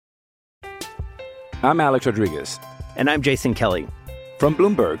I'm Alex Rodriguez. And I'm Jason Kelly. From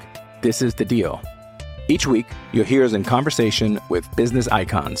Bloomberg, this is The Deal. Each week, you'll hear us in conversation with business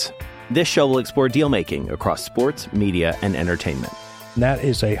icons. This show will explore deal-making across sports, media, and entertainment. That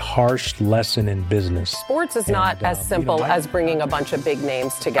is a harsh lesson in business. Sports is not as simple as bringing a bunch of big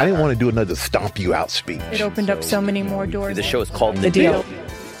names together. I didn't want to do another stomp you out speech. It opened up so many more doors. The show is called The Deal.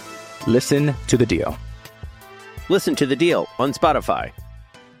 Listen to The Deal. Listen to The Deal on Spotify.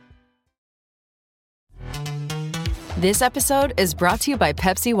 This episode is brought to you by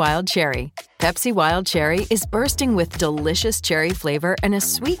Pepsi Wild Cherry. Pepsi Wild Cherry is bursting with delicious cherry flavor and a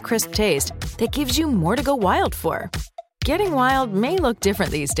sweet, crisp taste that gives you more to go wild for. Getting wild may look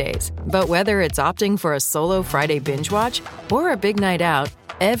different these days, but whether it's opting for a solo Friday binge watch or a big night out,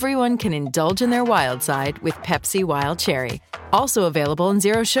 everyone can indulge in their wild side with Pepsi Wild Cherry. Also available in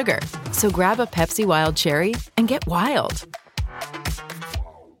Zero Sugar. So grab a Pepsi Wild Cherry and get wild.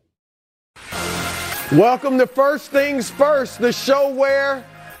 Welcome to First Things First, the show where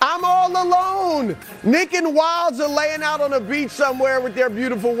I'm all alone. Nick and Wilds are laying out on a beach somewhere with their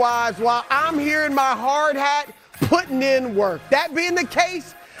beautiful wives while I'm here in my hard hat putting in work. That being the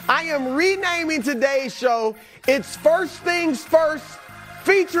case, I am renaming today's show. It's First Things First,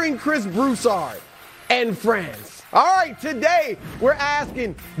 featuring Chris Broussard and friends. All right, today we're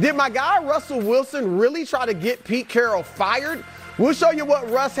asking, did my guy Russell Wilson really try to get Pete Carroll fired? We'll show you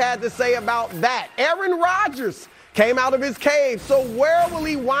what Russ had to say about that. Aaron Rodgers came out of his cave, so where will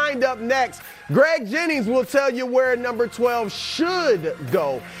he wind up next? Greg Jennings will tell you where number 12 should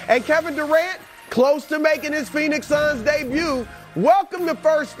go. And Kevin Durant, close to making his Phoenix Suns debut. Welcome to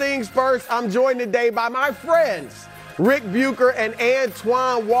First Things First. I'm joined today by my friends, Rick Bucher and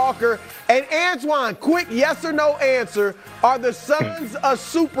Antoine Walker. And Antoine, quick yes or no answer. Are the Suns a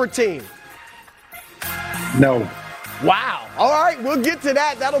super team? No. Wow. All right, we'll get to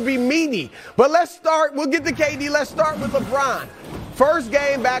that. That'll be meaty. But let's start. We'll get to KD. Let's start with LeBron. First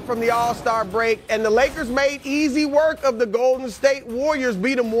game back from the All-Star break, and the Lakers made easy work of the Golden State Warriors,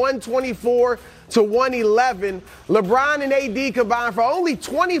 beat them 124-111. LeBron and AD combined for only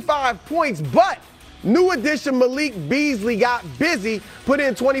 25 points, but new addition Malik Beasley got busy, put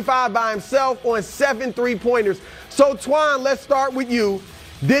in 25 by himself on 7 3-pointers. So, Twan, let's start with you.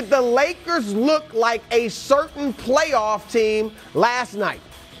 Did the Lakers look like a certain playoff team last night?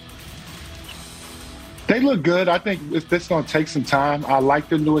 They look good. I think it's going to take some time. I like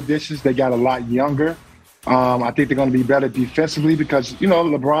the new additions. They got a lot younger. I think they're going to be better defensively because,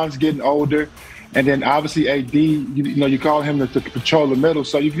 LeBron's getting older. And then obviously AD, you call him to control the middle.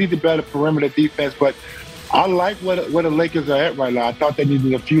 So you need the better perimeter defense. But I like where the Lakers are at right now. I thought they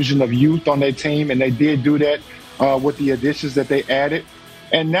needed a fusion of youth on their team, and they did do that with the additions that they added.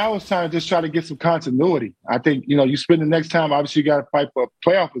 And now it's time to just try to get some continuity. I think, you spend the next time, obviously you got to fight for a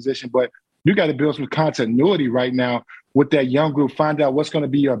playoff position, but you got to build some continuity right now with that young group. Find out what's going to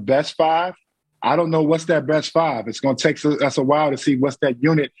be your best five. I don't know what's that best five. It's going to take us a while to see what's that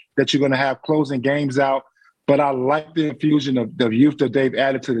unit that you're going to have closing games out. But I like the infusion of the youth that they've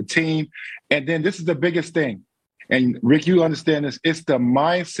added to the team. And then this is the biggest thing. And Rick, you understand this. It's the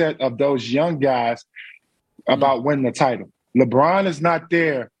mindset of those young guys about winning the title. LeBron is not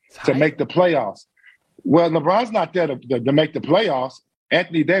there to make the playoffs. Well, LeBron's not there to make the playoffs.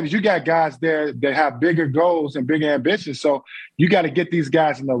 Anthony Davis, you got guys there that have bigger goals and bigger ambitions. So you got to get these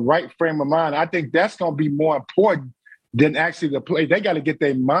guys in the right frame of mind. I think that's going to be more important than actually the play. They got to get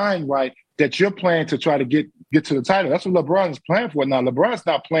their mind right that you're playing to try to get to the title. That's what LeBron is playing for now. LeBron's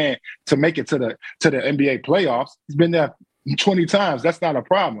not playing to make it to the NBA playoffs. He's been there 20 times. That's not a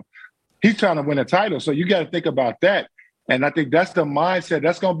problem. He's trying to win a title. So you got to think about that. And I think that's the mindset.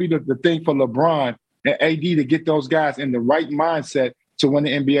 That's going to be the thing for LeBron and AD to get those guys in the right mindset to win the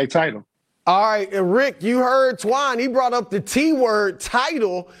NBA title. All right, and Rick, you heard Twan. He brought up the T word,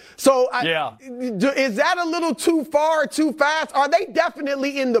 title. So is that a little too far, too fast? Are they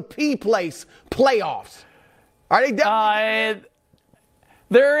definitely in the P place playoffs? Are they definitely?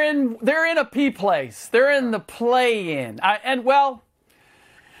 They're in a P place. They're in the play-in.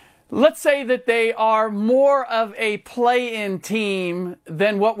 Let's say that they are more of a play-in team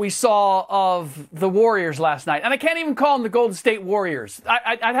than what we saw of the Warriors last night. And I can't even call them the Golden State Warriors.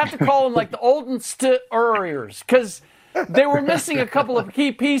 I'd have to call them like the Olden Warriors because they were missing a couple of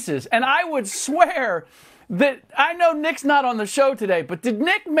key pieces. And I would swear that I know Nick's not on the show today, but did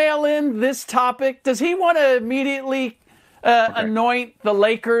Nick mail in this topic? Does he want to immediately anoint the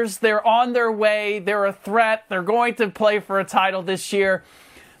Lakers? They're on their way. They're a threat. They're going to play for a title this year.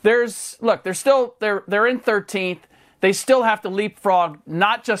 They're in 13th. They still have to leapfrog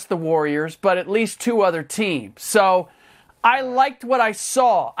not just the Warriors, but at least two other teams. So I liked what I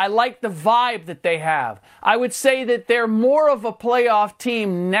saw. I liked the vibe that they have. I would say that they're more of a playoff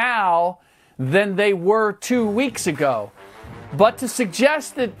team now than they were 2 weeks ago. But to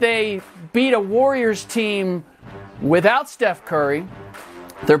suggest that they beat a Warriors team without Steph Curry,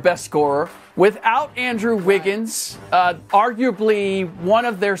 their best scorer, without Andrew Wiggins, arguably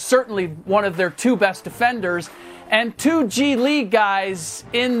certainly one of their two best defenders, and two G League guys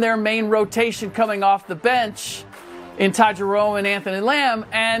in their main rotation coming off the bench in Ty Jerome and Anthony Lamb,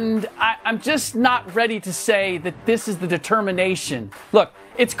 and I'm just not ready to say that this is the determination. Look,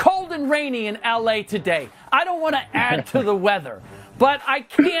 it's cold and rainy in LA today. I don't want to add to the weather, but I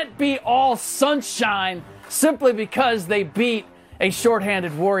can't be all sunshine simply because they beat a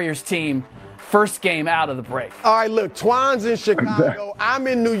shorthanded Warriors team first game out of the break. All right, look, Twan's in Chicago. I'm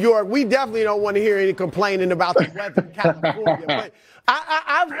in New York. We definitely don't want to hear any complaining about the weather in California. But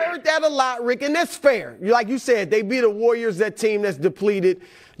I've heard that a lot, Rick, and that's fair. Like you said, they beat the Warriors, that team that's depleted.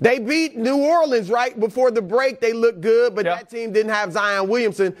 They beat New Orleans right before the break. They looked good, but that team didn't have Zion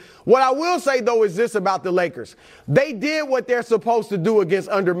Williamson. What I will say, though, is this about the Lakers. They did what they're supposed to do against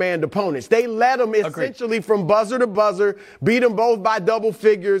undermanned opponents. They led them essentially from buzzer to buzzer, beat them both by double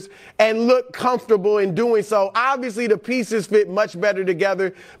figures, and looked comfortable in doing so. Obviously, the pieces fit much better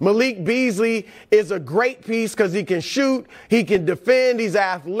together. Malik Beasley is a great piece because he can shoot, he can defend, he's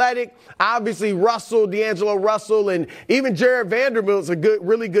athletic. Obviously, D'Angelo Russell, and even Jared Vanderbilt's a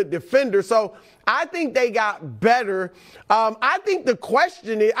really good defender. So I think they got better. I think the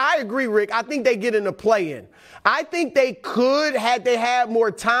question is, I agree, Rick, I think they get in the play-in. I think they could, had they had more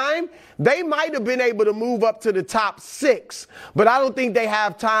time, they might have been able to move up to the top 6. But I don't think they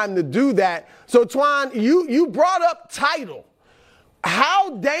have time to do that. So, Twan, you brought up title.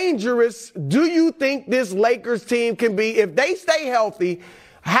 How dangerous do you think this Lakers team can be if they stay healthy?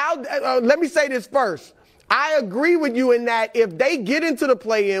 Let me say this first. I agree with you in that if they get into the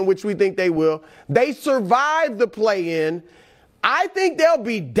play-in, which we think they will, they survive the play-in, I think they'll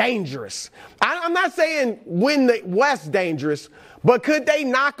be dangerous. I'm not saying win the West dangerous, but could they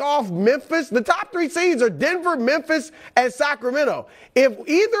knock off Memphis? The top 3 seeds are Denver, Memphis, and Sacramento. If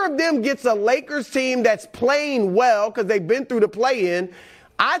either of them gets a Lakers team that's playing well because they've been through the play-in,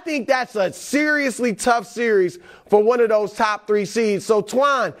 I think that's a seriously tough series for one of those top 3 seeds. So,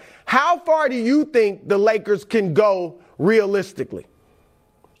 Twan, how far do you think the Lakers can go realistically?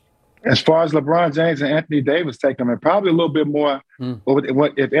 As far as LeBron James and Anthony Davis take them, and probably a little bit more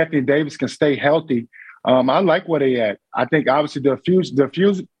if Anthony Davis can stay healthy. I like where they at. I think obviously the fusion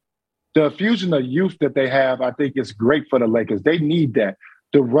of youth that they have, I think is great for the Lakers. They need that.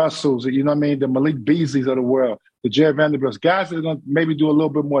 The Russells, you know what I mean? The Malik Beasleys of the world, the Jared Vanderbilts, guys that are going to maybe do a little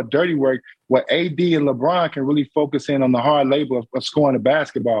bit more dirty work where AD and LeBron can really focus in on the hard labor of scoring the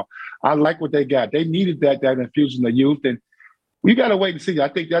basketball. I like what they got. They needed that infusion of youth, and we got to wait and see. I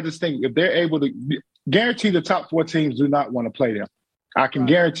just think if they're able to guarantee the top 4 teams do not want to play them. I can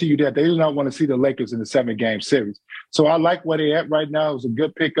guarantee you that they do not want to see the Lakers in the 7-game series. So I like where they're at right now. It was a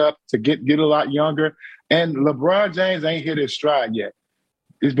good pickup to get a lot younger. And LeBron James ain't hit his stride yet.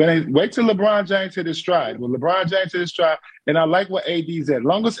 Wait till LeBron James hit his stride. When LeBron James hit his stride, and I like what AD's at. As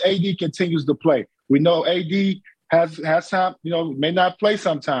long as AD continues to play, we know AD has time, may not play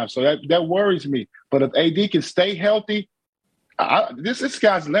sometimes. So that worries me. But if AD can stay healthy, this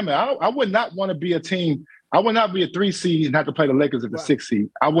sky's the limit. I would not want to be a team. I would not be a 3 seed and have to play the Lakers at the 6 seed.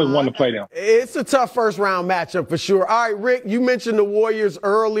 I wouldn't want to play them. It's a tough first-round matchup for sure. All right, Rick, you mentioned the Warriors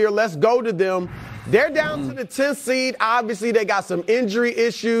earlier. Let's go to them. They're down to the 10th seed. Obviously, they got some injury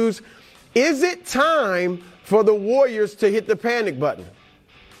issues. Is it time for the Warriors to hit the panic button?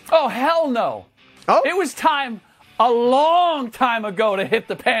 Oh, hell no. Oh? It was time a long time ago to hit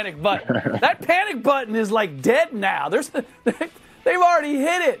the panic button. That panic button is like dead now. They've already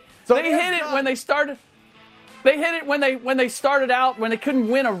hit it. So they hit it when they started. They hit it when they started out, when they couldn't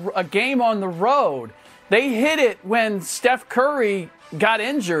win a game on the road. They hit it when Steph Curry got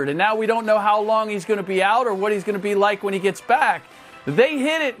injured, and now we don't know how long he's going to be out or what he's going to be like when he gets back. They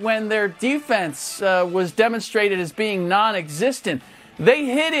hit it when their defense was demonstrated as being non-existent. They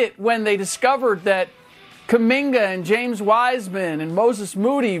hit it when they discovered that Kuminga and James Wiseman and Moses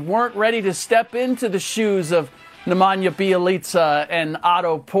Moody weren't ready to step into the shoes of Nemanja Bjelica and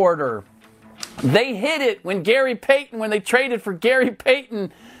Otto Porter. They hit it when they traded for Gary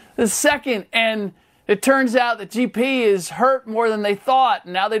Payton II, and it turns out that GP is hurt more than they thought,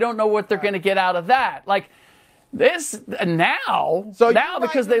 and now they don't know what they're going to get out of that. Like this now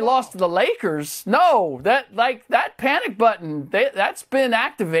because they lost to the Lakers. No, that panic button that's been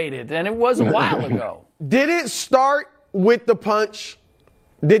activated, and it was a while ago. Did it start with the punch?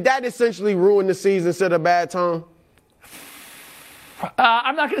 Did that essentially ruin the season, set a bad tone?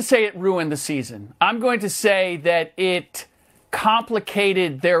 I'm not going to say it ruined the season. I'm going to say that it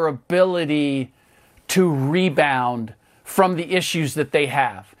complicated their ability to rebound from the issues that they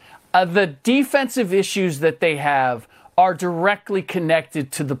have. The defensive issues that they have are directly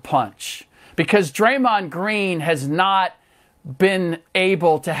connected to the punch because Draymond Green has not been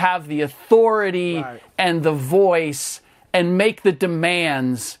able to have the authority and the voice and make the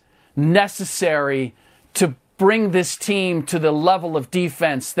demands necessary to bring this team to the level of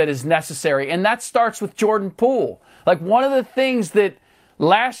defense that is necessary. And that starts with Jordan Poole. Like one of the things that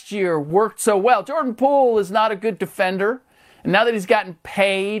last year worked so well, Jordan Poole is not a good defender. And now that he's gotten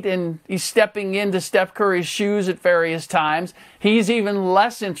paid and he's stepping into Steph Curry's shoes at various times, he's even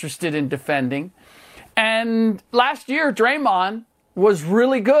less interested in defending. And last year, Draymond was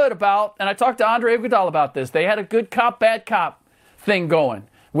really good about, and I talked to Andre Iguodala about this, they had a good cop, bad cop thing going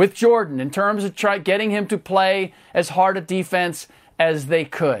with Jordan in terms of getting him to play as hard a defense as they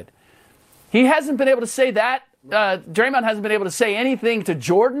could. He hasn't been able to say that. Draymond hasn't been able to say anything to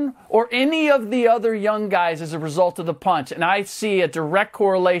Jordan or any of the other young guys as a result of the punch. And I see a direct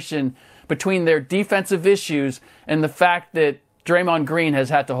correlation between their defensive issues and the fact that Draymond Green has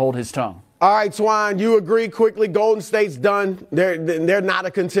had to hold his tongue. All right, Twan, you agree quickly. Golden State's done. They're not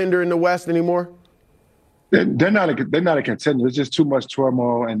a contender in the West anymore? They're not a contender. There's just too much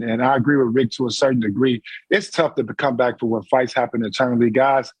turmoil, and I agree with Rick to a certain degree. It's tough to come back for when fights happen internally.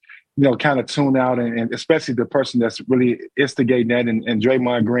 Guys, kind of tune out, and especially the person that's really instigating that, and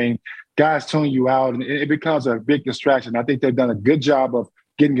Draymond Green, guys tune you out, and it becomes a big distraction. I think they've done a good job of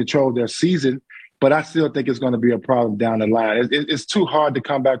getting control of their season, but I still think it's going to be a problem down the line. It's too hard to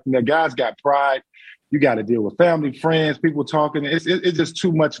come back from there. Guys got pride. You got to deal with family, friends, people talking. It's just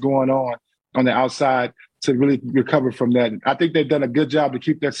too much going on the outside to really recover from that. I think they've done a good job to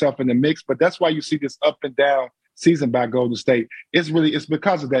keep themselves in the mix, but that's why you see this up and down season by Golden State. It's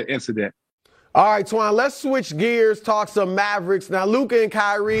because of that incident. All right, Twan, let's switch gears, talk some Mavericks. Now, Luka and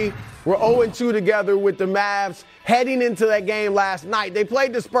Kyrie were 0-2 together with the Mavs heading into that game last night. They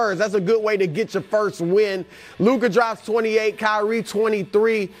played the Spurs. That's a good way to get your first win. Luka drops 28, Kyrie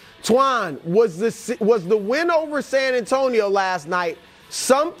 23. Twan, was the win over San Antonio last night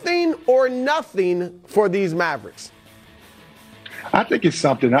something or nothing for these Mavericks? I think it's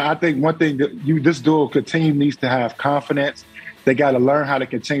something. I think one thing that this duo continue needs to have confidence. They got to learn how to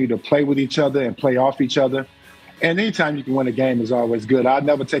continue to play with each other and play off each other. And anytime you can win a game is always good. I'd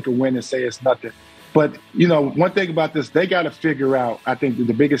never take a win and say it's nothing. But, one thing about this, they got to figure out, I think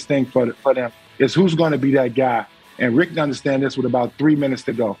the biggest thing for them is who's going to be that guy. And Rick can understand this with about 3 minutes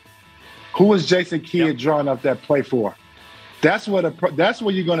to go. Who is Jason Kidd drawing up that play for? That's where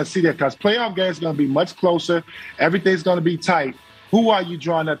you're going to see that, because playoff games are going to be much closer. Everything's going to be tight. Who are you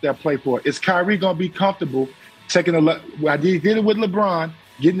drawing up that play for? Is Kyrie going to be comfortable taking I did it with LeBron,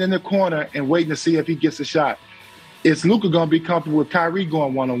 getting in the corner and waiting to see if he gets a shot? Is Luka going to be comfortable with Kyrie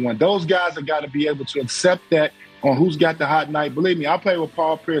going one-on-one? Those guys have got to be able to accept that on who's got the hot night. Believe me, I play with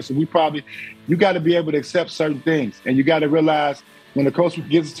Paul Pierce, and you got to be able to accept certain things. And you got to realize when the coach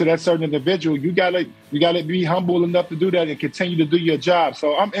gets to that certain individual, you got to be humble enough to do that and continue to do your job.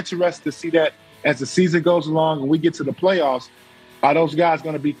 So I'm interested to see that as the season goes along and we get to the playoffs. Are those guys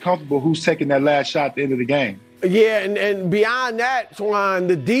going to be comfortable who's taking that last shot at the end of the game? Yeah, and beyond that, Twan,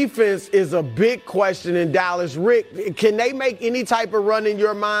 the defense is a big question in Dallas. Rick, can they make any type of run in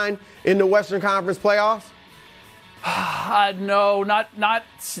your mind in the Western Conference playoffs? No, not,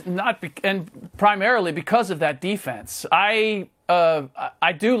 and primarily because of that defense. I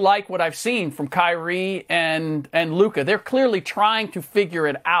do like what I've seen from Kyrie and Luka. They're clearly trying to figure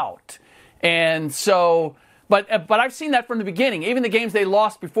it out, and so. But I've seen that from the beginning. Even the games they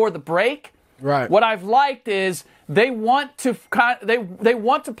lost before the break. Right. What I've liked is they want to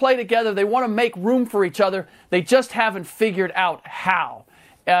play together. They want to make room for each other. They just haven't figured out how.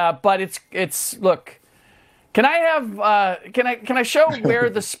 But it's look. Can I show where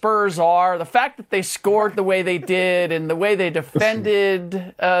the Spurs are? The fact that they scored the way they did and the way they defended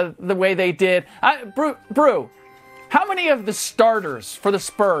the way they did. Brew. How many of the starters for the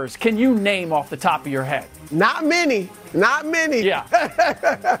Spurs can you name off the top of your head? Not many. Yeah.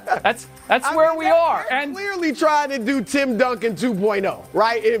 That's where we are. And clearly trying to do Tim Duncan 2.0,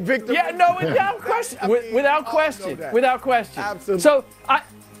 right? Victor. Yeah, no, without question. Without question. Absolutely. So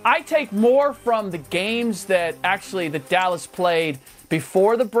I take more from the games that Dallas played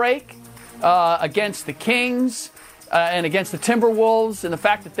before the break against the Kings. And against the Timberwolves, and the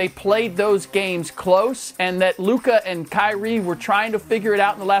fact that they played those games close, and that Luka and Kyrie were trying to figure it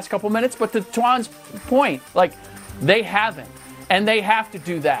out in the last couple minutes. But to Twan's point, they haven't, and they have to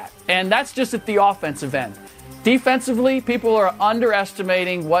do that. And that's just at the offensive end. Defensively, people are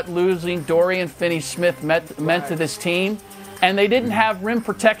underestimating what losing Dorian Finney-Smith meant to this team, and they didn't have rim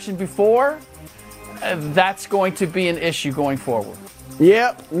protection before. That's going to be an issue going forward.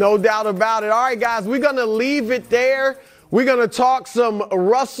 Yep, no doubt about it. All right, guys, we're going to leave it there. We're going to talk some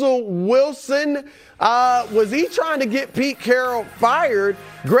Russell Wilson. Was he trying to get Pete Carroll fired?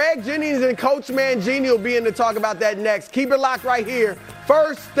 Greg Jennings and Coach Mangini will be in to talk about that next. Keep it locked right here.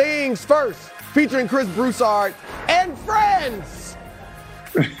 First Things First, featuring Chris Broussard and friends.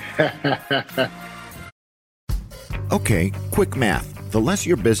 Okay, quick math. The less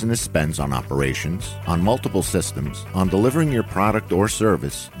your business spends on operations, on multiple systems, on delivering your product or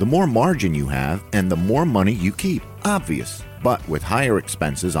service, the more margin you have and the more money you keep. Obvious. But with higher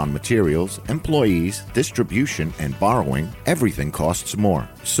expenses on materials, employees, distribution, and borrowing, everything costs more.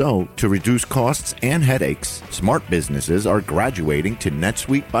 So, to reduce costs and headaches, smart businesses are graduating to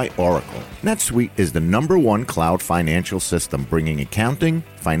NetSuite by Oracle. NetSuite is the #1 cloud financial system bringing accounting,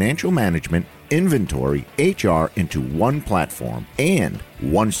 financial management, inventory, HR into one platform and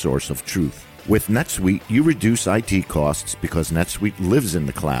one source of truth. With NetSuite, you reduce IT costs because NetSuite lives in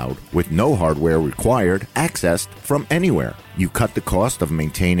the cloud with no hardware required, accessed from anywhere. You cut the cost of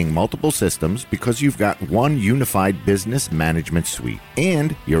maintaining multiple systems because you've got one unified business management suite.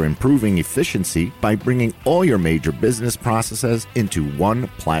 And you're improving efficiency by bringing all your major business processes into one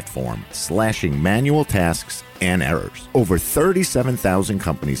platform, slashing manual tasks and errors. Over 37,000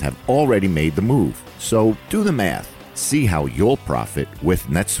 companies have already made the move. So do the math. See how you'll profit with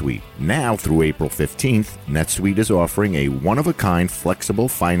NetSuite. Now through April 15th, NetSuite is offering a one-of-a-kind flexible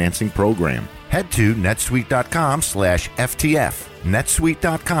financing program. Head to netsuite.com/FTF.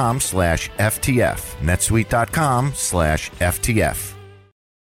 netsuite.com/FTF. netsuite.com/FTF.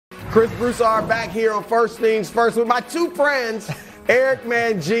 Chris Broussard back here on First Things First with my two friends, Eric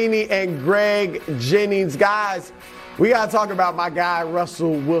Mangini and Greg Jennings. Guys, we got to talk about my guy,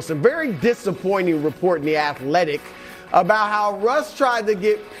 Russell Wilson. Very disappointing report in The Athletic about how Russ tried to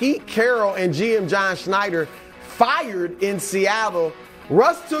get Pete Carroll and GM John Schneider fired in Seattle.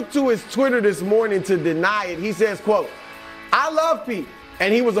 Russ took to his Twitter this morning to deny it. He says, quote, "I love Pete,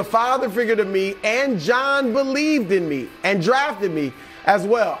 and he was a father figure to me, and John believed in me and drafted me as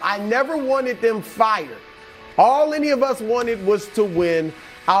well. I never wanted them fired. All any of us wanted was to win.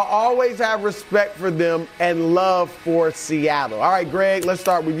 I'll always have respect for them and love for Seattle." All right, Greg, let's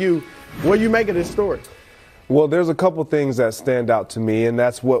start with you. What do you make of this story? Well, there's a couple things that stand out to me, and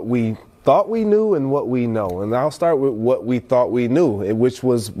that's what we thought we knew and what we know. And I'll start with what we thought we knew, which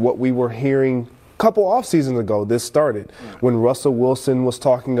was what we were hearing a couple off seasons ago. This started when Russell Wilson was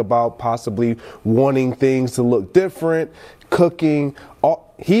talking about possibly wanting things to look different, cooking.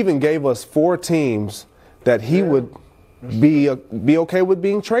 He even gave us 4 teams that he would be okay with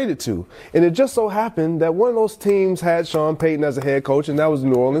being traded to. And it just so happened that one of those teams had Sean Payton as a head coach, and that was the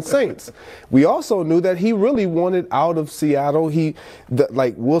New Orleans Saints. We also knew that he really wanted out of Seattle.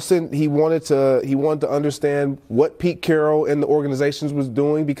 Wilson, he wanted to understand what Pete Carroll and the organizations was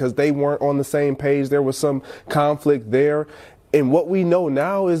doing because they weren't on the same page. There was some conflict there. And what we know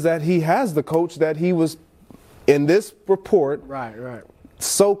now is that he has the coach that he was in this report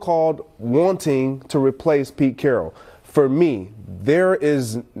so-called wanting to replace Pete Carroll. For me, there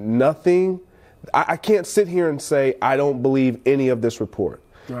is nothing, I can't sit here and say I don't believe any of this report.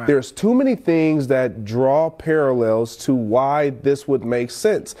 Right. There's too many things that draw parallels to why this would make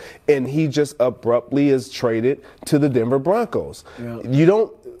sense. And he just abruptly is traded to the Denver Broncos. Yeah.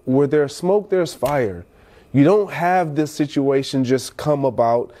 Where there's smoke, there's fire. You don't have this situation just come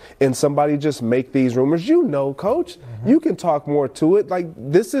about and somebody just make these rumors. You know, Coach, you can talk more to it.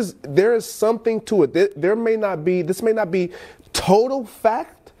 There is something to it. This may not be total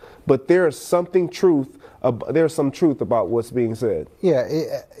fact, but there is some truth about what's being said. Yeah,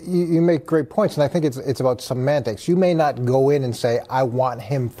 you make great points, and I think it's about semantics. You may not go in and say, I want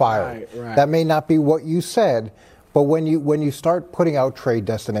him fired. Right. That may not be what you said, but when you start putting out trade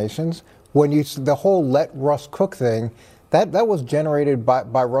destinations, the whole let Russ cook thing, that was generated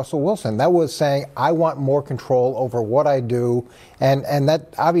by Russell Wilson. That was saying, I want more control over what I do. And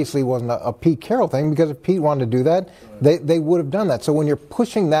that obviously wasn't a Pete Carroll thing, because if Pete wanted to do that, they would have done that. So when you're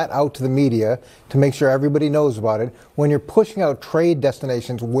pushing that out to the media to make sure everybody knows about it, when you're pushing out trade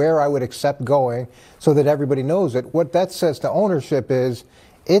destinations where I would accept going so that everybody knows it, what that says to ownership is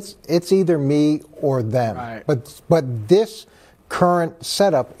it's either me or them. Right. But this current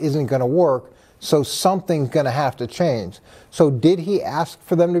setup isn't going to work, so something's going to have to change. So did he ask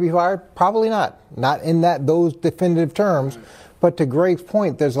for them to be fired? Probably not. Not in those definitive terms. Right. But to Greg's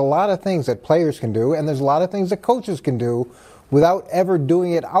point, there's a lot of things that players can do, and there's a lot of things that coaches can do without ever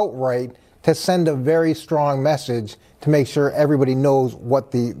doing it outright to send a very strong message to make sure everybody knows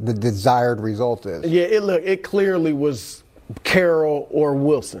what the desired result is. Yeah, it clearly was Carroll or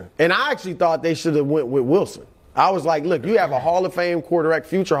Wilson. And I actually thought they should have went with Wilson. I was like, look, you have a Hall of Fame quarterback,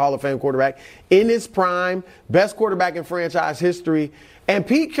 future Hall of Fame quarterback, in his prime, best quarterback in franchise history. And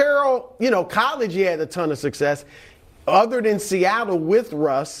Pete Carroll, college, he had a ton of success. Other than Seattle with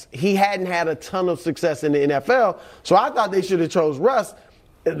Russ, he hadn't had a ton of success in the NFL. So I thought they should have chose Russ.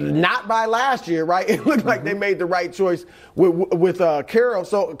 Not by last year, right? It looked like they made the right choice with Carroll.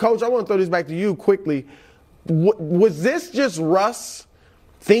 So, Coach, I want to throw this back to you quickly. Was this just Russ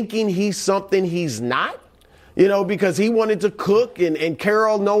thinking he's something he's not? Because he wanted to cook and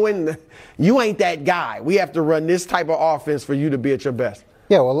Carroll knowing you ain't that guy. We have to run this type of offense for you to be at your best.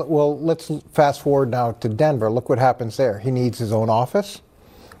 Yeah, well, let's fast forward now to Denver. Look what happens there. He needs his own office.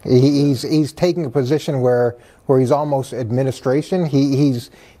 He's taking a position where he's almost administration.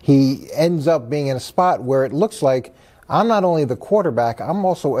 He ends up being in a spot where it looks like I'm not only the quarterback, I'm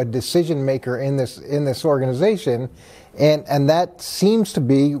also a decision maker in this organization, and that seems to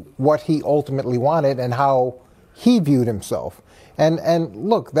be what he ultimately wanted and how he viewed himself. And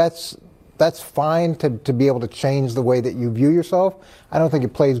look, that's fine to be able to change the way that you view yourself. I don't think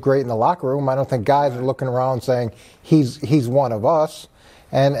it plays great in the locker room. I don't think guys are looking around saying he's one of us.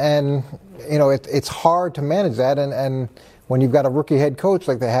 And it's hard to manage that. And when you've got a rookie head coach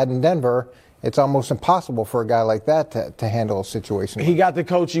like they had in Denver, it's almost impossible for a guy like that to handle a situation. He got the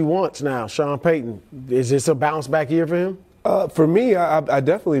coach he wants now, Sean Payton. Is this a bounce back year for him? For me, I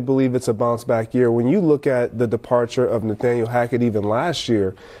definitely believe it's a bounce back year. When you look at the departure of Nathaniel Hackett even last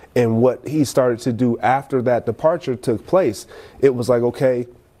year and what he started to do after that departure took place, it was like, okay,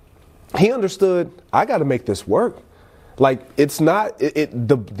 he understood, I got to make this work. Like, it's not,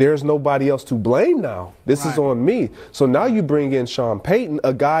 there's nobody else to blame now. This is on me. So now you bring in Sean Payton,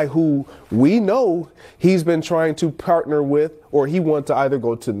 a guy who we know he's been trying to partner with, or he wants to either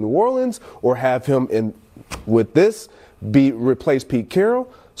go to New Orleans or have him in with this, replace Pete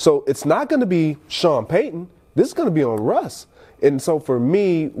Carroll. So it's not going to be Sean Payton. This is going to be on Russ. And so for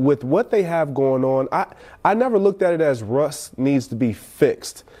me, with what they have going on, I never looked at it as Russ needs to be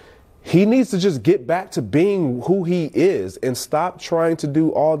fixed. He needs to just get back to being who he is and stop trying to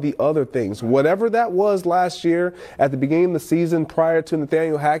do all the other things. Whatever that was last year at the beginning of the season prior to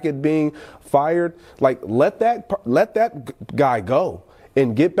Nathaniel Hackett being fired, like let that guy go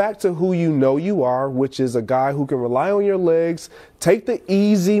and get back to who you know you are, which is a guy who can rely on your legs, take the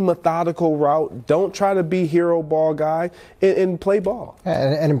easy, methodical route, don't try to be hero ball guy, and play ball.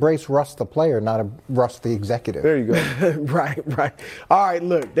 And embrace Russ the player, not Russ the executive. There you go. Right. All right,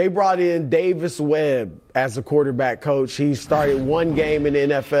 look, they brought in Davis Webb as a quarterback coach. He started one game in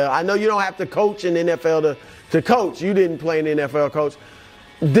the NFL. I know you don't have to coach in the NFL to coach. You didn't play in the NFL, Coach.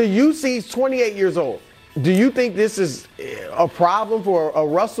 He's 28 years old. Do you think this is a problem for a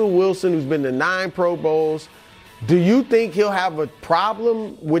Russell Wilson who's been to 9 Pro Bowls? Do you think he'll have a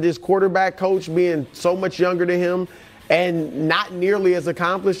problem with his quarterback coach being so much younger than him and not nearly as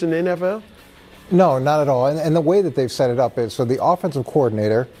accomplished in the NFL? No, not at all. And the way that they've set it up is, so the offensive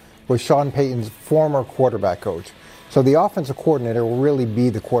coordinator was Sean Payton's former quarterback coach. So the offensive coordinator will really be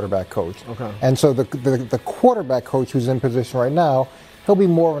the quarterback coach. Okay. And so the quarterback coach who's in position right now, he'll be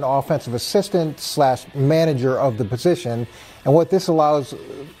more of an offensive assistant / manager of the position. And what this allows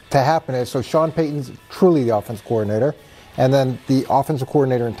to happen is, so Sean Payton's truly the offensive coordinator, and then the offensive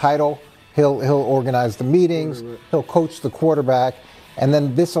coordinator in title, he'll organize the meetings, he'll coach the quarterback, and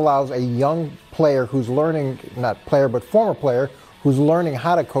then this allows a young player who's learning, not player but former player, who's learning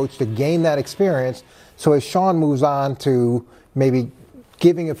how to coach to gain that experience. So as Sean moves on to maybe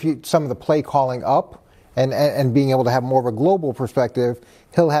giving some of the play calling up, and being able to have more of a global perspective,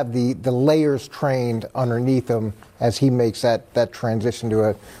 he'll have the layers trained underneath him as he makes that transition to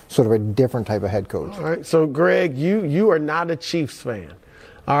a sort of a different type of head coach. All right, so Greg, you are not a Chiefs fan.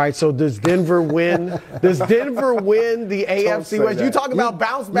 All right, so does Denver win? Does Denver win the AFC West? You talk about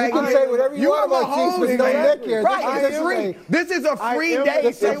bounce back. You can say whatever you want about Chiefs, but no Nick here. Right, this is a free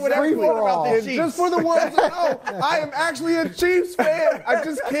day. Say whatever you want about the Chiefs. Just for the ones that know, I am actually a Chiefs fan. I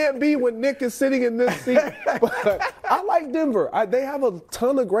just can't be when Nick is sitting in this seat. But I like Denver. They have a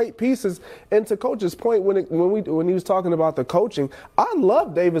ton of great pieces. And to Coach's point, when he was talking about the coaching, I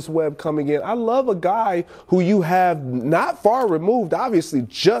love Davis Webb coming in. I love a guy who you have not far removed, obviously,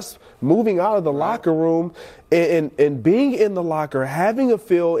 just moving out of the locker room and being in the locker, having a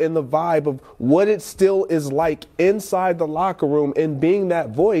feel in the vibe of what it still is like inside the locker room and being that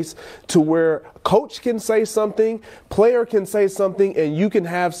voice to where coach can say something, player can say something, and you can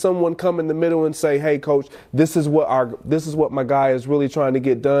have someone come in the middle and say, hey, coach, this is what this is what my guy is really trying to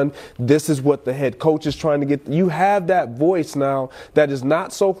get done. This is what the head coach is trying to get. You have that voice now that is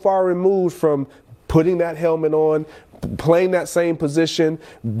not so far removed from putting that helmet on, playing that same position,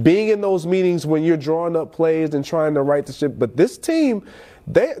 being in those meetings when you're drawing up plays and trying to right the ship. But this team,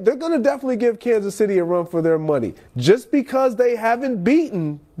 they're going to definitely give Kansas City a run for their money. Just because they haven't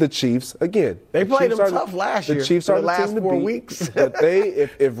beaten the Chiefs, again. They played them tough last year. The Chiefs are the last 4 weeks. But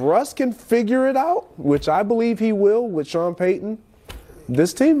if Russ can figure it out, which I believe he will with Sean Payton,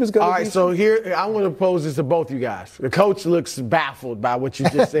 this team is going to be. All right, so here, I want to pose this to both you guys. The coach looks baffled by what you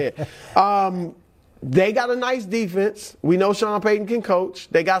just said. They got a nice defense. We know Sean Payton can coach.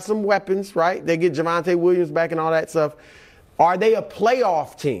 They got some weapons, right? They get Javonte Williams back and all that stuff. Are they a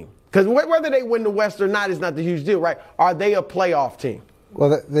playoff team? Because whether they win the West or not is not the huge deal, right? Are they a playoff team?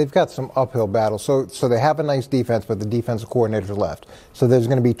 Well, they've got some uphill battles. So they have a nice defense, but the defensive coordinator's left. So there's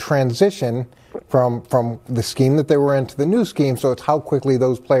going to be transition from the scheme that they were in to the new scheme. So it's how quickly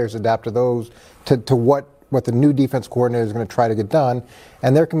those players adapt to those, to what the new defense coordinator is going to try to get done.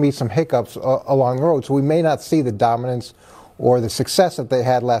 And there can be some hiccups along the road. So we may not see the dominance or the success that they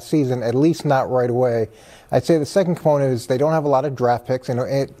had last season, at least not right away. I'd say the second component is they don't have a lot of draft picks in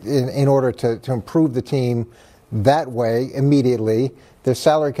order to improve the team that way immediately. Their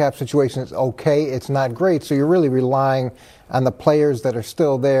salary cap situation is okay. It's not great. So you're really relying on the players that are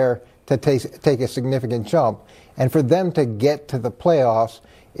still there to take a significant jump. And for them to get to the playoffs,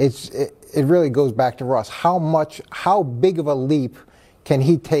 it really goes back to Russ. How big of a leap can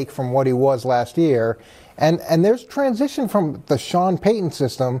he take from what he was last year? And there's transition from the Sean Payton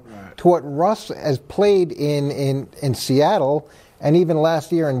system to what Russ has played in Seattle and even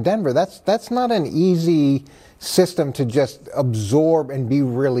last year in Denver. That's not an easy system to just absorb and be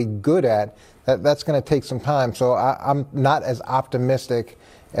really good at. That's going to take some time. So I'm not as optimistic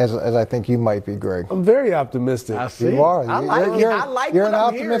as I think you might be, Greg. I'm very optimistic. I see. You are. You're an I'm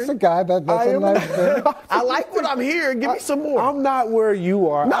optimistic guy. That's a nice thing. I like what I'm hearing. Give me some more. I'm not where you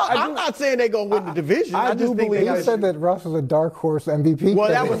are. No, I'm not saying they're going to win the division. I just think you said that Russ was a dark horse MVP. Well,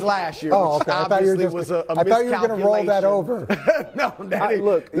 that was last year. Oh, okay. I thought you were going to roll that over. No,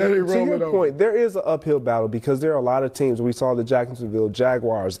 look, to your point, there is an uphill battle because there are a lot of teams. We saw the Jacksonville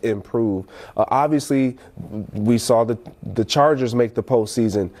Jaguars improve. Obviously, we saw the Chargers make the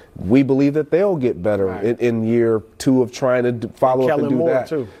postseason. We believe that they'll get better in year 2 of trying to follow up and do that.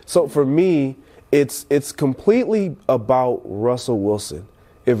 Too. So for me, it's completely about Russell Wilson.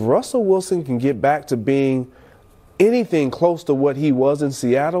 If Russell Wilson can get back to being anything close to what he was in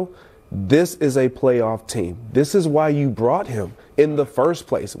Seattle, this is a playoff team. This is why you brought him in the first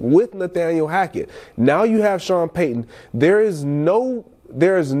place with Nathaniel Hackett. Now you have Sean Payton. There is no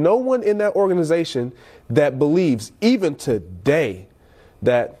one in that organization that believes, even today,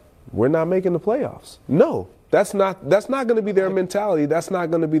 that we're not making the playoffs. No, that's not going to be their mentality. That's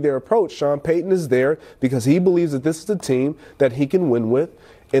not going to be their approach. Sean Payton is there because he believes that this is a team that he can win with,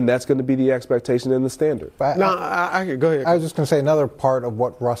 and that's going to be the expectation and the standard. Go ahead. I was just going to say another part of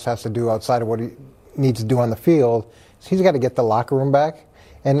what Russ has to do outside of what he needs to do on the field is he's got to get the locker room back.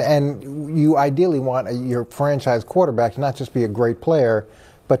 And you ideally want your franchise quarterback to not just be a great player,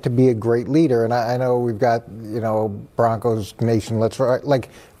 but to be a great leader. And I know we've got, Broncos Nation,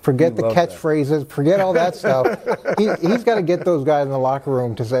 forget the catchphrases, forget all that stuff. He's got to get those guys in the locker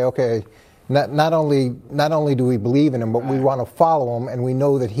room to say, okay, not only do we believe in him, but we want to follow him, and we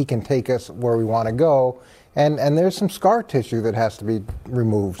know that he can take us where we want to go. And there's some scar tissue that has to be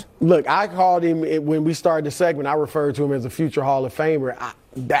removed. Look, I called him, when we started the segment, I referred to him as a future Hall of Famer.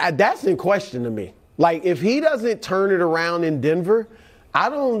 That's in question to me. Like, if he doesn't turn it around in Denver, I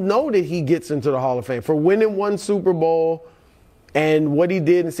don't know that he gets into the Hall of Fame for winning one Super Bowl and what he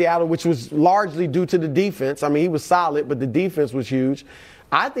did in Seattle, which was largely due to the defense. I mean, he was solid, but the defense was huge.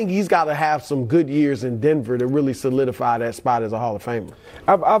 I think he's got to have some good years in Denver to really solidify that spot as a Hall of Famer.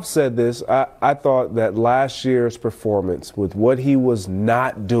 I've said this. I thought that last year's performance with what he was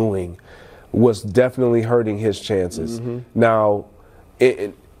not doing was definitely hurting his chances. Mm-hmm. Now,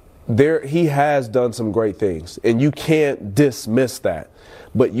 he has done some great things, and you can't dismiss that.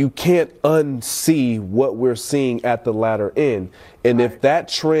 But you can't unsee what we're seeing at the latter end. And if that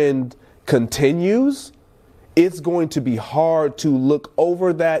trend continues, it's going to be hard to look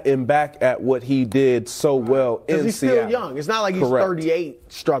over that and back at what he did so well in Seattle. Because he's still young. It's not like he's 38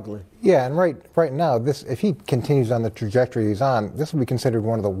 struggling. Yeah, and right now, if he continues on the trajectory he's on, this will be considered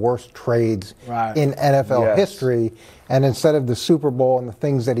one of the worst trades in NFL history. And instead of the Super Bowl and the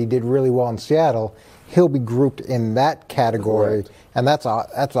things that he did really well in Seattle, he'll be grouped in that category, and that's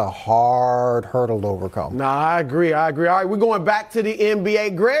a hard hurdle to overcome. No, I agree. All right, we're going back to the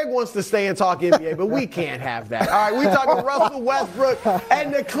NBA. Greg wants to stay and talk NBA, but we can't have that. All right, we're talking Russell Westbrook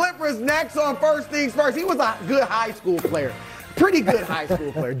and the Clippers next on First Things First. He was a good high school player. Pretty good high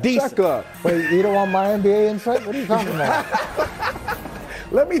school player. Decent. Wait, you don't want my NBA insight? What are you talking about?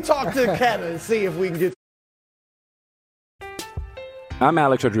 Let me talk to Kenna and see if we can get. I'm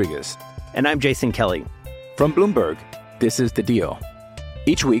Alex Rodriguez. And I'm Jason Kelly. From Bloomberg, this is The Deal.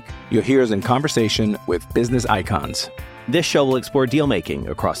 Each week, you'll hear us in conversation with business icons. This show will explore deal-making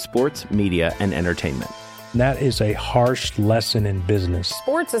across sports, media, and entertainment. That is a harsh lesson in business.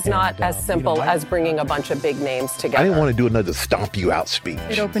 Sports is not as simple as bringing a bunch of big names together. I didn't want to do another stomp you out speech.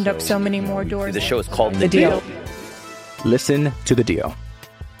 It opened up so many more doors. The show is called The Deal. Listen to The Deal.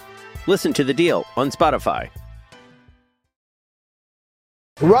 Listen to The Deal on Spotify.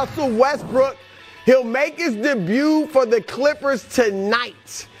 Russell Westbrook, he'll make his debut for the Clippers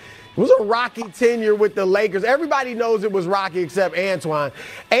tonight. It was a rocky tenure with the Lakers. Everybody knows it was rocky except Antoine.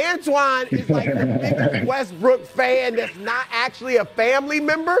 Antoine is like the biggest Westbrook fan that's not actually a family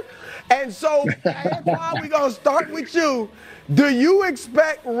member. And so, Antoine, we're going to start with you. Do you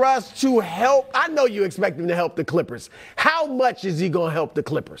expect Russ to help? I know you expect him to help the Clippers. How much is he going to help the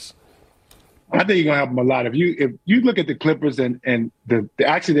Clippers? I think you're gonna help them a lot. If you look at the Clippers and the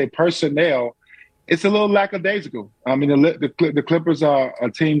actually their personnel, it's a little lackadaisical. I mean, the Clippers are a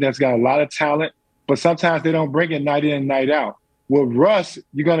team that's got a lot of talent, but sometimes they don't bring it night in and night out. With Russ,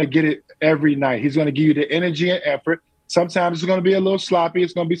 you're gonna get it every night. He's gonna give you the energy and effort. Sometimes it's gonna be a little sloppy.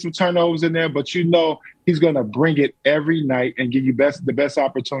 It's gonna be some turnovers in there, but you know he's gonna bring it every night and give you the best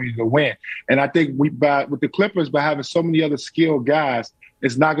opportunity to win. And I think with the Clippers, by having so many other skilled guys,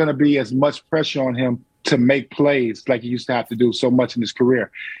 it's not going to be as much pressure on him to make plays like he used to have to do so much in his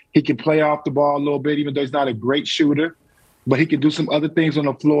career. He can play off the ball a little bit, even though he's not a great shooter, but he can do some other things on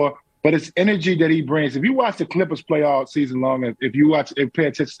the floor. But it's energy that he brings. If you watch the Clippers play all season long, and pay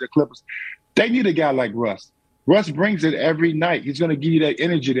attention to the Clippers, they need a guy like Russ. Russ brings it every night. He's going to give you that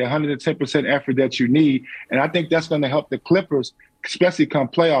energy, that 110% effort that you need. And I think that's going to help the Clippers, especially come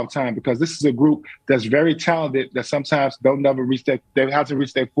playoff time, because this is a group that's very talented that sometimes they haven't reached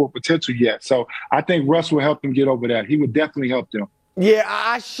their full potential yet. So I think Russ will help them get over that. He would definitely help them. Yeah,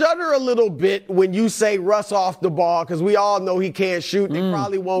 I shudder a little bit when you say Russ off the ball because we all know he can't shoot. They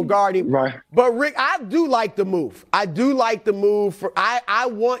probably won't guard him. Right. But, Rick, I do like the move. I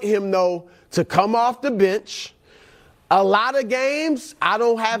want him, though, to come off the bench. A lot of games, I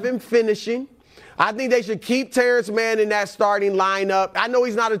don't have him finishing. I think they should keep Terrence Mann in that starting lineup. I know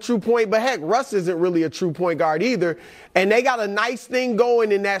he's not a true point, but heck, Russ isn't really a true point guard either. And they got a nice thing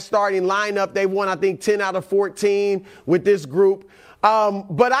going in that starting lineup. They won, I think, 10 out of 14 with this group.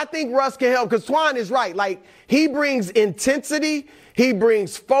 But I think Russ can help because Twan is right. Like, he brings intensity. He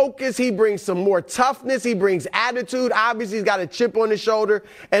brings focus. He brings some more toughness. He brings attitude. Obviously, he's got a chip on his shoulder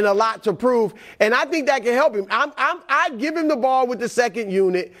and a lot to prove. And I think that can help him. I'd give him the ball with the second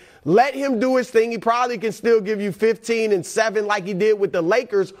unit. Let him do his thing. He probably can still give you 15 and 7 like he did with the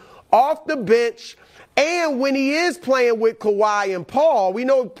Lakers off the bench. And when he is playing with Kawhi and Paul, we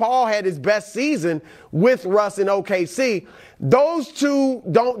know Paul had his best season with Russ in OKC. Those two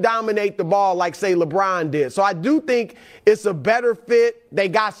don't dominate the ball like, say, LeBron did. So I do think it's a better fit. They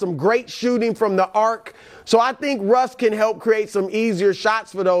got some great shooting from the arc. So I think Russ can help create some easier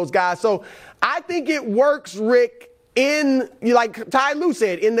shots for those guys. So I think it works, Rick, like Ty Lue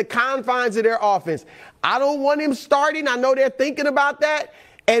said, in the confines of their offense. I don't want him starting. I know they're thinking about that.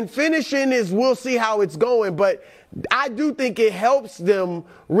 And finishing is, we'll see how it's going. But I do think it helps them,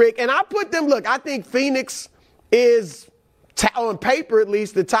 Rick. And I think Phoenix is, on paper at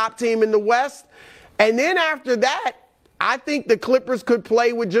least, the top team in the West. And then after that, I think the Clippers could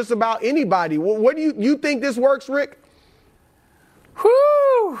play with just about anybody. What do you think this works, Rick?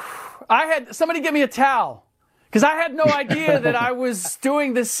 Whew. Somebody give me a towel. Because I had no idea that I was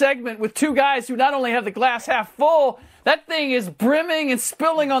doing this segment with two guys who not only have the glass half full, that thing is brimming and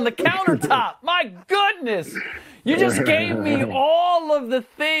spilling on the countertop. My goodness. You just gave me all of the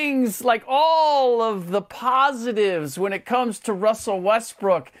things, like all of the positives when it comes to Russell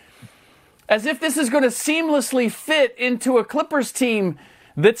Westbrook. As if this is going to seamlessly fit into a Clippers team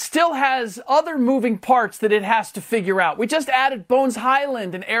that still has other moving parts that it has to figure out. We just added Bones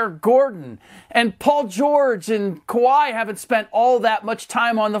Highland and Eric Gordon, and Paul George and Kawhi haven't spent all that much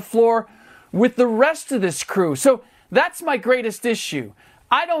time on the floor with the rest of this crew. So that's my greatest issue.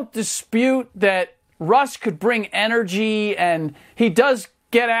 I don't dispute that Russ could bring energy, and he does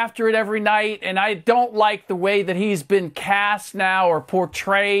get after it every night, and I don't like the way that he's been cast now or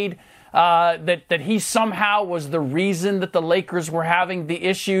portrayed. that he somehow was the reason that the Lakers were having the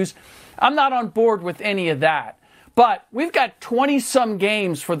issues. I'm not on board with any of that. But we've got 20-some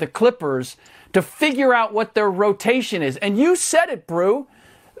games for the Clippers to figure out what their rotation is. And you said it, Brew.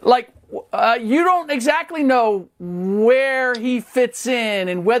 Like, you don't exactly know where he fits in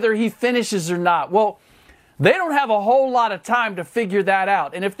and whether he finishes or not. Well, they don't have a whole lot of time to figure that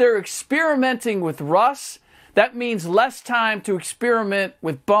out. And if they're experimenting with Russ, that means less time to experiment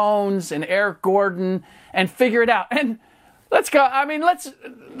with Bones and Eric Gordon and figure it out. And let's go. I mean,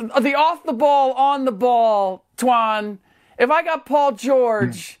 the off the ball, on the ball, Twan. If I got Paul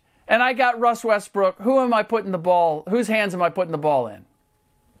George and I got Russ Westbrook, whose hands am I putting the ball in?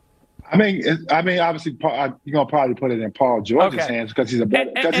 I mean, obviously, you're gonna probably put it in Paul George's hands because he's a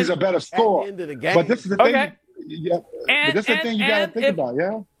better scorer. But this is the thing. Yeah, but this is the thing you got to think about.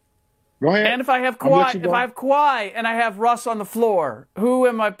 Yeah. Go ahead. And if I have Kawhi, and I have Russ on the floor, whose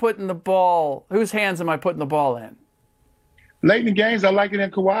hands am I putting the ball in? Late in the games, I like it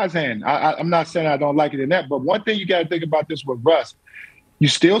in Kawhi's hand. I'm not saying I don't like it in that, but one thing you got to think about this with Russ, you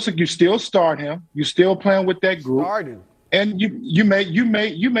still start him. You still playing with that group. And you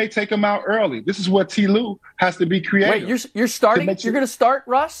may take him out early. This is what T. Lue has to be creative. Wait, you're starting? You're going to start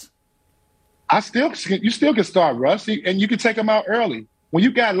Russ? You still can start Russ, and you can take him out early. When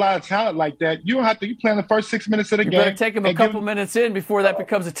you got a lot of talent like that, you don't have to. You play in the first 6 minutes of the game. You better take him a couple minutes in before that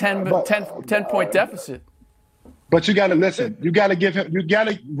becomes a 10-point deficit. But you got to listen. You got to give him.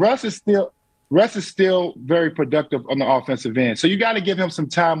 Russ is still very productive on the offensive end. So you got to give him some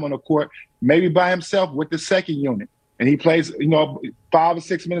time on the court, maybe by himself with the second unit. And he plays, 5 or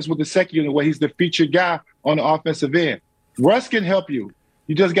 6 minutes with the second unit where he's the featured guy on the offensive end. Russ can help you.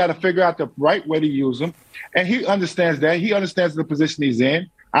 You just got to figure out the right way to use him. And he understands that. He understands the position he's in.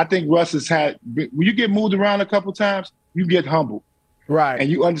 I think Russ has when you get moved around a couple times, you get humbled. Right. And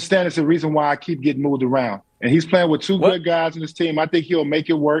you understand it's the reason why I keep getting moved around. And he's playing with two good guys in his team. I think he'll make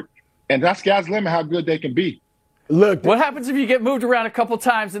it work. And that's sky's the limit how good they can be. Look, what happens if you get moved around a couple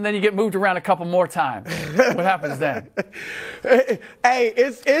times and then you get moved around a couple more times? What happens then? Hey,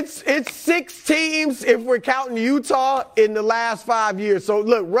 it's 6 teams if we're counting Utah in the last 5 years. So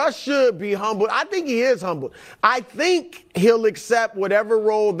look, Russ should be humbled. I think he is humbled. I think he'll accept whatever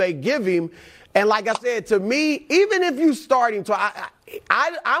role they give him. And like I said, to me, even if you start him,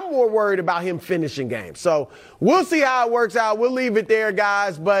 I'm more worried about him finishing games. So we'll see how it works out. We'll leave it there,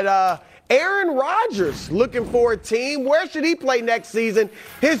 guys. But Aaron Rodgers looking for a team. Where should he play next season?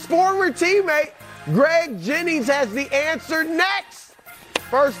 His former teammate, Greg Jennings, has the answer next.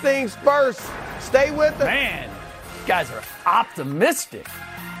 First things first. Stay with us. Man, you guys are optimistic.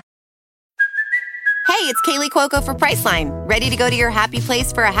 Hey, it's Kaylee Cuoco for Priceline. Ready to go to your happy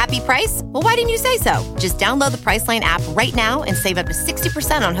place for a happy price? Well, why didn't you say so? Just download the Priceline app right now and save up to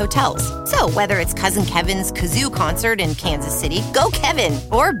 60% on hotels. So whether it's Cousin Kevin's Kazoo Concert in Kansas City, go Kevin,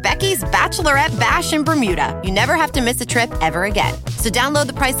 or Becky's Bachelorette Bash in Bermuda, you never have to miss a trip ever again. So download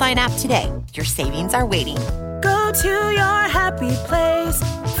the Priceline app today. Your savings are waiting. Go to your happy place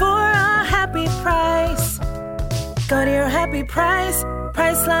for a happy price. Go to your happy price,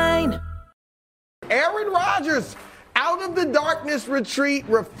 Priceline. Aaron Rodgers out of the darkness retreat,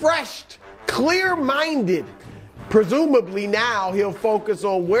 refreshed, clear-minded. Presumably now he'll focus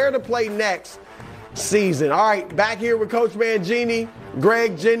on where to play next season. All right, back here with Coach Mangini,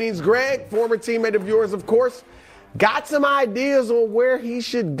 Greg Jennings. Greg, former teammate of yours, of course, got some ideas on where he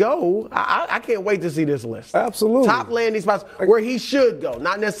should go. I can't wait to see this list. Absolutely. Top landing spots where he should go,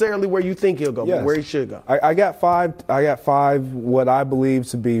 not necessarily where you think he'll go, but where he should go. I got five what I believe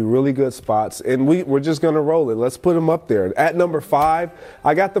to be really good spots, and we're just going to roll it. Let's put them up there. At number 5,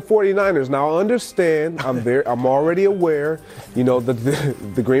 I got the 49ers. Now, I understand. I'm already aware,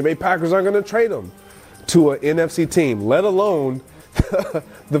 the Green Bay Packers aren't going to trade them to an NFC team, let alone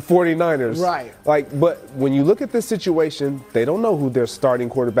the 49ers. Right. But when you look at this situation, they don't know who their starting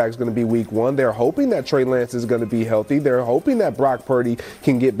quarterback is going to be week 1. They're hoping that Trey Lance is going to be healthy. They're hoping that Brock Purdy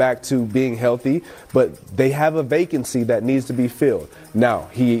can get back to being healthy. But they have a vacancy that needs to be filled. Now,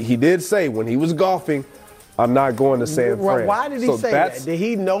 he did say when he was golfing, I'm not going to San Fran. Why did he say that? Did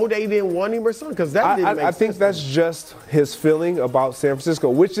he know they didn't want him or something? Because that didn't make sense. I think that's just his feeling about San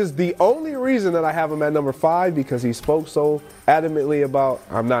Francisco, which is the only reason that I have him at number 5, because he spoke so adamantly about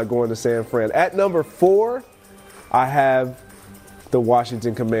I'm not going to San Fran. At number 4, I have the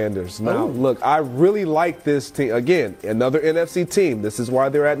Washington Commanders. Now, look, I really like this team. Again, another NFC team. This is why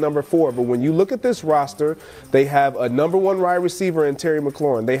they're at number 4. But when you look at this roster, they have a number 1 wide receiver in Terry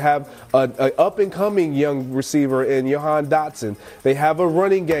McLaurin. They have an up-and-coming young receiver in Jahan Dotson. They have a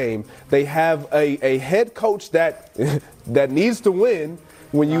running game. They have a head coach that needs to win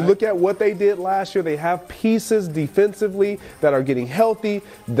When you look at what they did last year, they have pieces defensively that are getting healthy.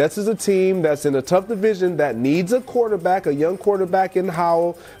 This is a team that's in a tough division that needs a quarterback, a young quarterback in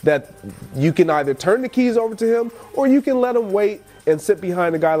Howell, that you can either turn the keys over to him or you can let him wait and sit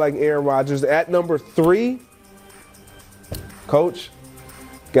behind a guy like Aaron Rodgers. At number 3, Coach,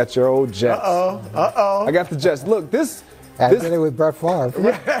 got your old Jets. Uh-oh. I got the Jets. Look, this did it with Brett Favre.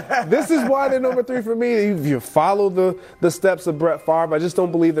 This is why they're number 3 for me. You follow the steps of Brett Favre. I just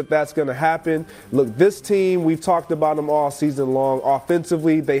don't believe that that's going to happen. Look, this team, we've talked about them all season long.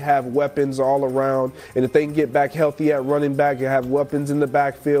 Offensively, they have weapons all around. And if they can get back healthy at running back, they have weapons in the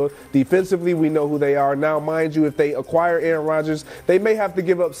backfield. Defensively, we know who they are. Now, mind you, if they acquire Aaron Rodgers, they may have to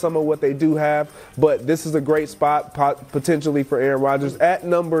give up some of what they do have. But this is a great spot potentially for Aaron Rodgers. At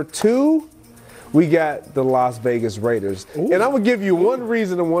number 2, we got the Las Vegas Raiders. Ooh. And I'm going to give you one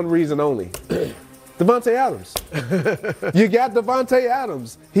reason and one reason only. Davante Adams. You got Davante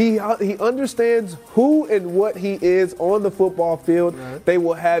Adams. He understands who and what he is on the football field. Right. They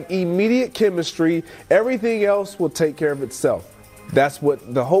will have immediate chemistry. Everything else will take care of itself. That's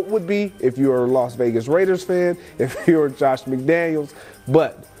what the hope would be if you're a Las Vegas Raiders fan, if you're Josh McDaniels.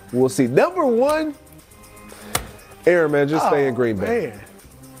 But we'll see. Number 1, Aaron, man, just stay in Green Bay. Man.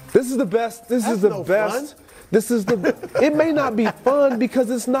 This is the best. This is the best. Fun. This is the. It may not be fun because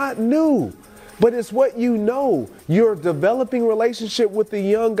it's not new, but it's what you know. You're developing relationship with the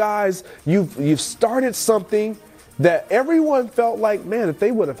young guys. You've started something that everyone felt like, man, if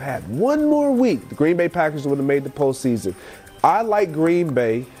they would have had one more week, the Green Bay Packers would have made the postseason. I like Green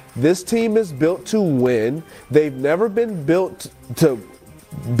Bay. This team is built to win. They've never been built to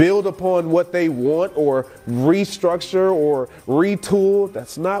build upon what they want or restructure or retool.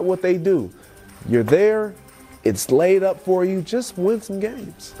 That's not what they do. You're there. It's laid up for you. Just win some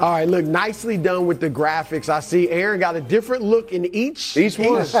games. All right, look, nicely done with the graphics. I see Aaron got a different look in each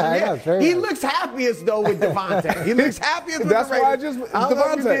one. Yeah, he looks happiest, though, with Davante. He looks happiest with That's the Raiders. why I just I don't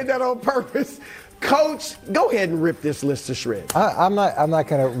know if you did that on purpose. Coach, go ahead and rip this list to shreds. I'm not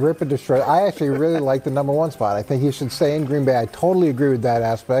going to rip it to shreds. I actually really like the number 1 spot. I think he should stay in Green Bay. I totally agree with that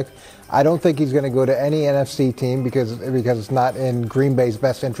aspect. I don't think he's going to go to any NFC team because it's not in Green Bay's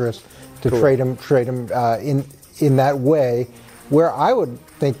best interest to trade him in that way. Where I would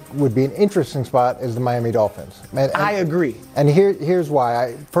think would be an interesting spot is the Miami Dolphins. And I agree. And here's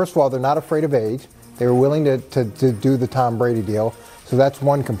why. First of all, they're not afraid of age. They were willing to do the Tom Brady deal. So that's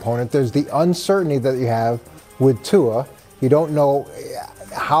one component. There's the uncertainty that you have with Tua. You don't know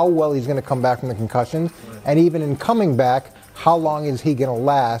how well he's going to come back from the concussions. And even in coming back, how long is he going to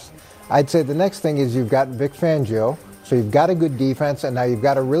last? I'd say the next thing is you've got Vic Fangio. So you've got a good defense, and now you've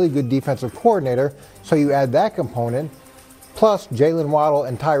got a really good defensive coordinator. So you add that component, plus Jalen Waddle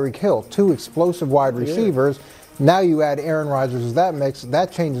and Tyreek Hill, 2 explosive wide receivers. Yeah. Now you add Aaron Rodgers to that mix.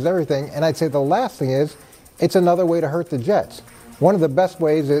 That changes everything. And I'd say the last thing is it's another way to hurt the Jets. One of the best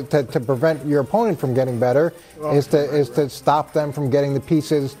ways to prevent your opponent from getting better is to stop them from getting the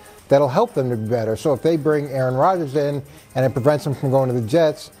pieces that'll help them to be better. So if they bring Aaron Rodgers in and it prevents them from going to the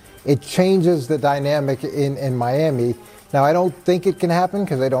Jets, it changes the dynamic in Miami. Now, I don't think it can happen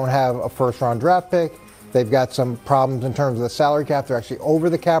because they don't have a first-round draft pick. They've got some problems in terms of the salary cap. They're actually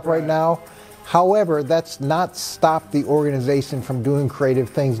over the cap right now. However, that's not stopped the organization from doing creative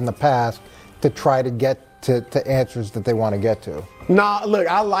things in the past to try to get to answers that they want to get to. Nah, look,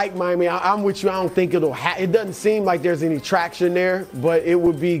 I like Miami. I'm with you. I don't think it doesn't seem like there's any traction there, but it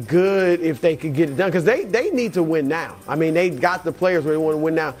would be good if they could get it done because they need to win now. I mean, they got the players where they want to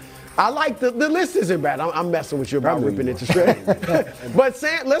win now. I like the list isn't bad. I'm messing with you about ripping it to shreds. But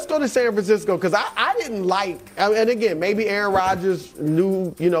let's go to San Francisco because I didn't like, and again, maybe Aaron Rodgers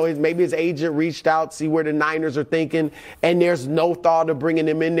knew, maybe his agent reached out, see where the Niners are thinking, and there's no thought of bringing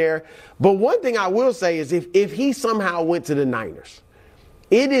him in there. But one thing I will say is if he somehow went to the Niners,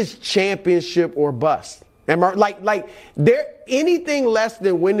 it is championship or bust. And anything less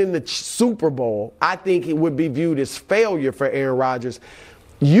than winning the Super Bowl, I think it would be viewed as failure for Aaron Rodgers.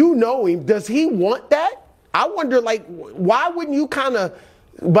 You know him. Does he want that? I wonder, why wouldn't you kind of,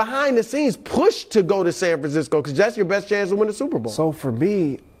 behind the scenes, push to go to San Francisco? Because that's your best chance to win the Super Bowl. So for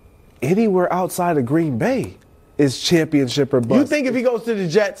me, anywhere outside of Green Bay is championship or bust. You think if he goes to the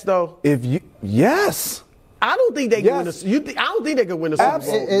Jets, though? Yes. I don't think they can win I don't think they can win the Super Bowl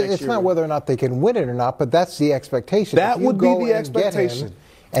next year. It's not whether or not they can win it or not, but that's the expectation. That would be the expectation.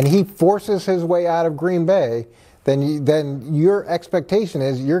 And he forces his way out of Green Bay, then your expectation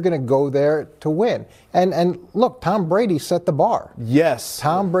is you're going to go there to win. And look, Tom Brady set the bar. Yes.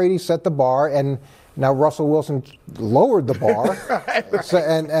 Tom Brady set the bar, and now Russell Wilson lowered the bar. Right. So,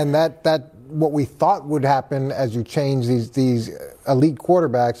 and that what we thought would happen as you change these elite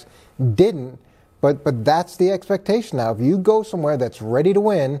quarterbacks didn't. But that's the expectation now. If you go somewhere that's ready to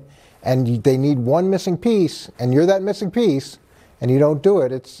win and they need one missing piece and you're that missing piece and you don't do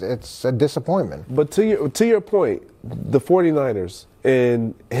it, it's a disappointment. But to your point, the 49ers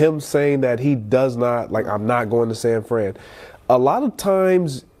and him saying that he does not, like, I'm not going to San Fran. A lot of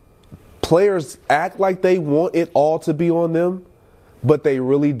times players act like they want it all to be on them, but they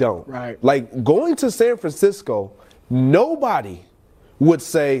really don't. Right. Like, going to San Francisco, nobody would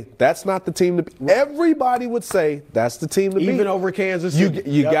say that's not the team to be. Everybody would say that's the team to be. Even over Kansas City.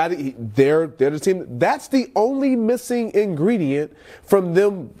 You got it. They're the team. That's the only missing ingredient from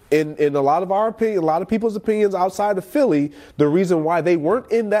them in a lot of our opinion, a lot of people's opinions outside of Philly. The reason why they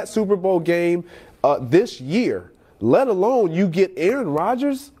weren't in that Super Bowl game this year, let alone you get Aaron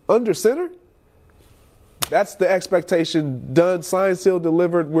Rodgers under center. That's the expectation. Done, signed, sealed,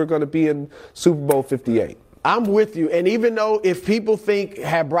 delivered. We're going to be in Super Bowl 58. I'm with you. And even though if people think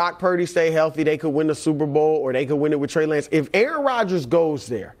had Brock Purdy stay healthy, they could win the Super Bowl or they could win it with Trey Lance, if Aaron Rodgers goes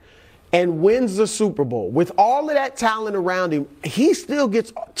there and wins the Super Bowl with all of that talent around him, he still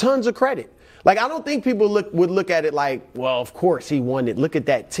gets tons of credit. Like, I don't think people would look at it like, well, of course he won it. Look at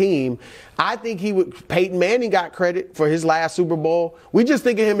that team. I think Peyton Manning got credit for his last Super Bowl. We just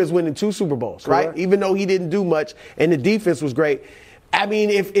think of him as winning 2 Super Bowls, right? Even though he didn't do much and the defense was great. I mean,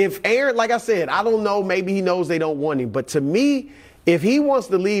 if Aaron, like I said, I don't know, maybe he knows they don't want him. But to me, if he wants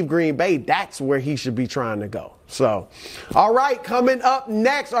to leave Green Bay, that's where he should be trying to go. So, all right, coming up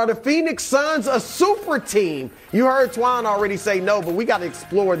next, are the Phoenix Suns a super team? You heard Twan already say no, but we got to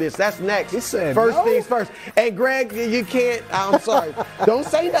explore this. That's next. He said first no? things first. And Greg, you can't, I'm sorry. Don't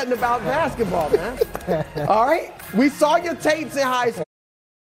say nothing about basketball, man. All right? We saw your tapes in high school.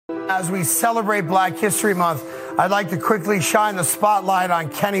 As we celebrate Black History Month, I'd like to quickly shine the spotlight on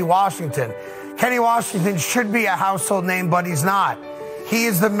Kenny Washington. Kenny Washington should be a household name, but he's not. He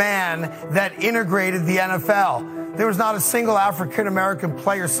is the man that integrated the NFL. There was not a single African-American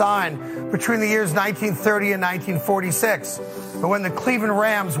player signed between the years 1930 and 1946. But when the Cleveland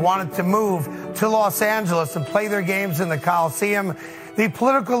Rams wanted to move to Los Angeles and play their games in the Coliseum, the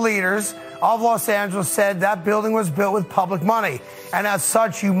political leaders of Los Angeles said that building was built with public money, and as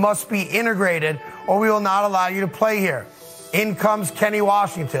such, you must be integrated or we will not allow you to play here. In comes Kenny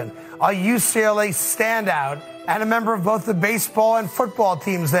Washington, a UCLA standout and a member of both the baseball and football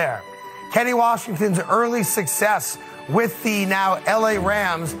teams there. Kenny Washington's early success with the now LA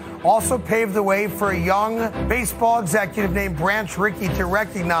Rams also paved the way for a young baseball executive named Branch Rickey to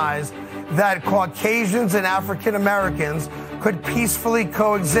recognize that Caucasians and African Americans could peacefully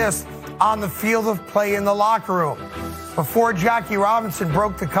coexist on the field of play in the locker room. Before Jackie Robinson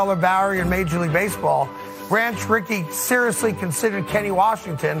broke the color barrier in Major League Baseball, Branch Rickey seriously considered Kenny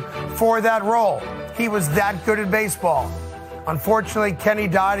Washington for that role. He was that good at baseball. Unfortunately, Kenny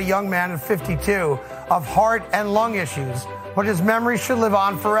died a young man at 52 of heart and lung issues, but his memory should live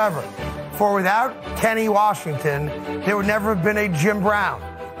on forever. For without Kenny Washington, there would never have been a Jim Brown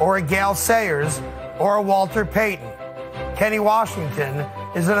or a Gale Sayers or a Walter Payton. Kenny Washington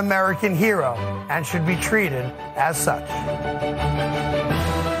is an American hero and should be treated as such.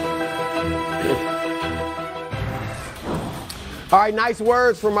 All right, nice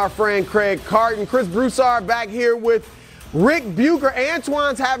words from our friend Craig Carton. Chris Broussard back here with Rick Bucher.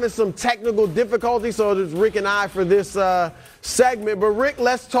 Antoine's having some technical difficulties, so it's Rick and I for this segment. But Rick,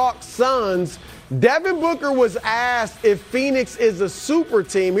 let's talk Suns. Devin Booker was asked if Phoenix is a super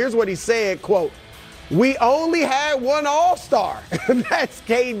team. Here's what he said, quote, "We only had one All-Star." That's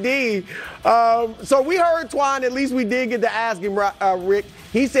KD. So we heard Twan, at least we did get to ask him, Rick.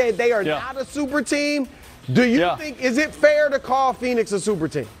 He said they are not a super team. Do you think, is it fair to call Phoenix a super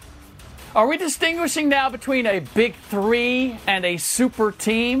team? Are we distinguishing now between a big three and a super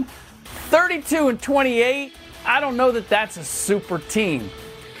team? 32-28, I don't know that that's a super team.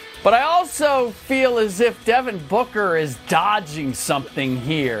 But I also feel as if Devin Booker is dodging something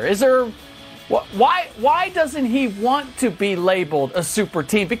here. Is there... Why doesn't he want to be labeled a super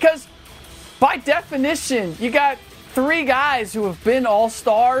team? Because by definition, you got three guys who have been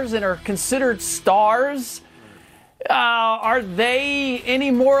all-stars and are considered stars. Are they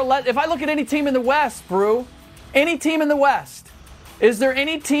any more or less? If I look at any team in the West, Brew, any team in the West, is there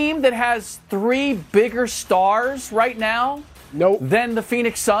any team that has three bigger stars right now than the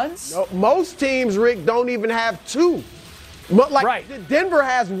Phoenix Suns? No, most teams, Rick, don't even have two. Like Denver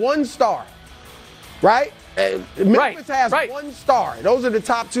has one star. Right? Memphis has one star. Those are the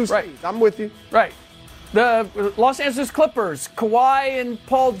top two cities. I'm with you. Right. the Los Angeles Clippers, Kawhi and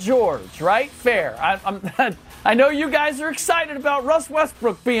Paul George, right? Fair. I know you guys are excited about Russ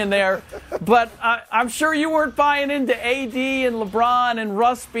Westbrook being there, but I'm sure you weren't buying into AD and LeBron and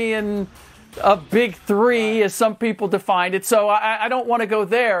Russ being a big three, as some people defined it. So I don't want to go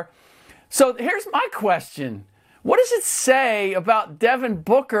there. So here's my question. What does it say about Devin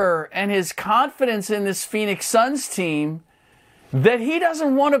Booker and his confidence in this Phoenix Suns team that he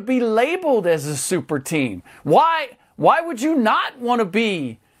doesn't want to be labeled as a super team? Why would you not want to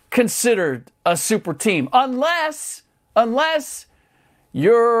be considered a super team unless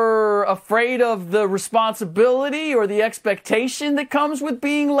you're afraid of the responsibility or the expectation that comes with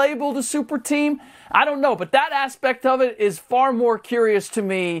being labeled a super team? I don't know, but that aspect of it is far more curious to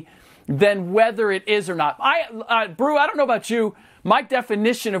me than whether it is or not. Brew, I don't know about you. My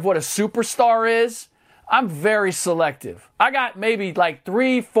definition of what a superstar is, I'm very selective. I got maybe like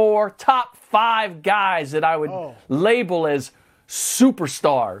 3, 4, top 5 guys that I would label as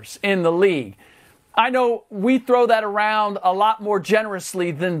superstars in the league. I know we throw that around a lot more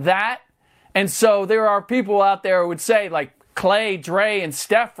generously than that. And so there are people out there who would say, like Clay, Dre, and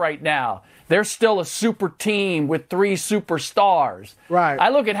Steph right now, they're still a super team with 3 superstars. Right. I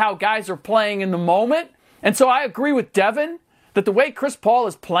look at how guys are playing in the moment. And so I agree with Devin that the way Chris Paul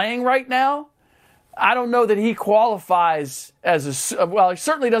is playing right now, I don't know that he qualifies as a, well, he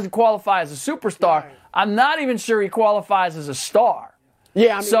certainly doesn't qualify as a superstar. Right. I'm not even sure he qualifies as a star.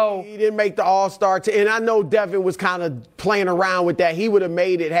 Yeah, I mean, he didn't make the All-Star team. And I know Devin was kind of playing around with that. He would have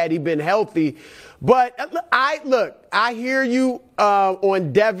made it had he been healthy. But I hear you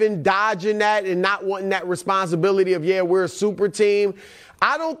on Devin dodging that and not wanting that responsibility of, we're a super team.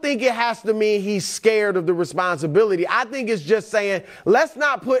 I don't think it has to mean he's scared of the responsibility. I think it's just saying, let's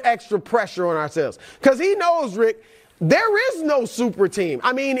not put extra pressure on ourselves. Because he knows, Rick, there is no super team.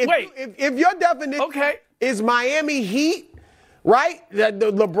 I mean, if your definition is Miami Heat, right? The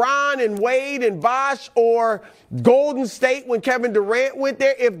LeBron and Wade and Bosh, or Golden State when Kevin Durant went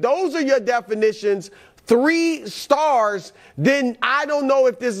there, if those are your definitions, 3 stars, then I don't know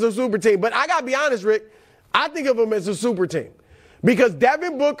if this is a super team. But I got to be honest, Rick, I think of him as a super team. Because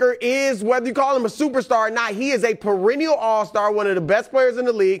Devin Booker is, whether you call him a superstar or not, he is a perennial all-star, one of the best players in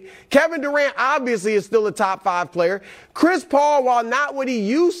the league. Kevin Durant obviously is still a top 5 player. Chris Paul, while not what he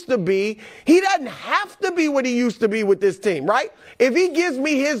used to be, he doesn't have to be what he used to be with this team, right? If he gives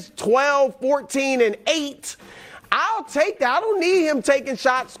me his 12, 14, and 8, I'll take that. I don't need him taking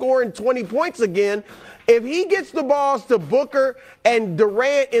shots, scoring 20 points again. If he gets the balls to Booker and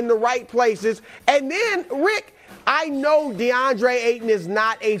Durant in the right places, and then, Rick, I know DeAndre Ayton is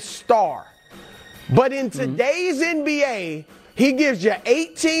not a star, but in today's NBA, he gives you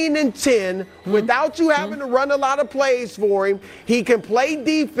 18 and 10 without you having to run a lot of plays for him. He can play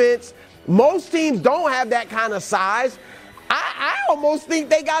defense. Most teams don't have that kind of size. I almost think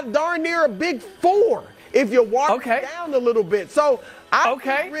they got darn near a big 4 if you walk it down a little bit. So I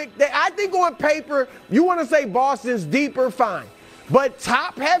think, Rick, I think on paper, you want to say Boston's deeper, fine. But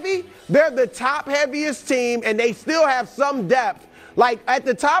top heavy, they're the top heaviest team, and they still have some depth. Like, at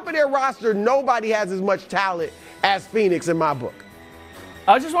the top of their roster, nobody has as much talent as Phoenix in my book.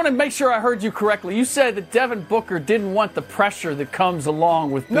 I just want to make sure I heard you correctly. You said that Devin Booker didn't want the pressure that comes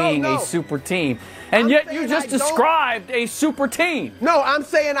along with being a super team. And yet you just described a super team. No, I'm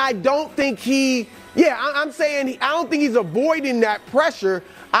saying I don't think I'm saying I don't think he's avoiding that pressure.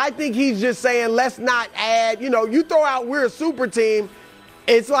 I think he's just saying, let's not add, you throw out we're a super team,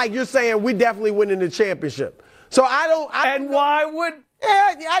 it's like you're saying we definitely winning the championship. So why would?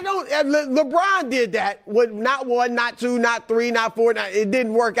 LeBron did that with not 1, not 2, not 3, not 4. It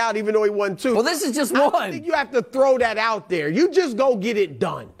didn't work out even though he won 2. Well, this is just 1. I don't think you have to throw that out there. You just go get it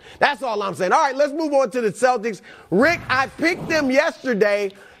done. That's all I'm saying. All right, let's move on to the Celtics. Rick, I picked them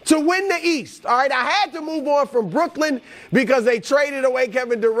yesterday to win the East. All right, I had to move on from Brooklyn because they traded away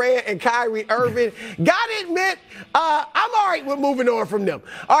Kevin Durant and Kyrie Irving. Gotta admit, I'm all right with moving on from them.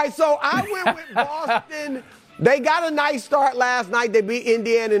 All right, so I went with Boston. They got a nice start last night. They beat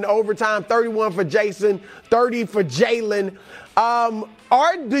Indiana in overtime, 31 for Jason, 30 for Jalen.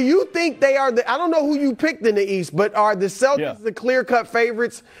 Do you think they are I don't know who you picked in the East, but are the Celtics the clear-cut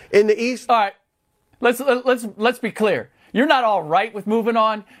favorites in the East? All right, let's be clear. You're not all right with moving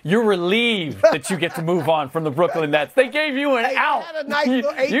on. You're relieved that you get to move on from the Brooklyn Nets. They gave you an out. They had a nice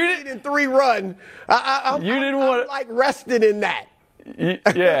little 18-3 run. You didn't want like rested in that.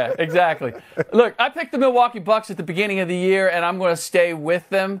 Yeah, exactly. Look, I picked the Milwaukee Bucks at the beginning of the year, and I'm going to stay with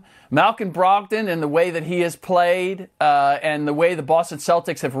them. Malcolm Brogdon and the way that he has played and the way the Boston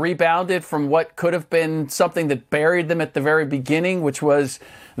Celtics have rebounded from what could have been something that buried them at the very beginning, which was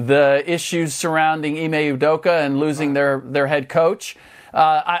the issues surrounding Ime Udoka and losing their head coach.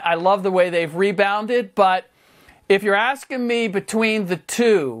 I love the way they've rebounded, but if you're asking me between the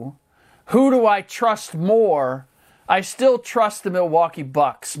two, who do I trust more? I still trust the Milwaukee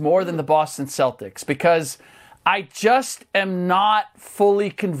Bucks more than the Boston Celtics because I just am not fully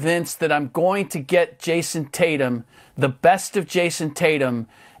convinced that I'm going to get Jason Tatum, the best of Jason Tatum,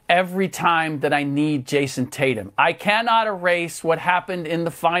 every time that I need Jason Tatum. I cannot erase what happened in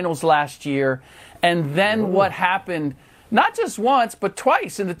the finals last year and then what happened not just once but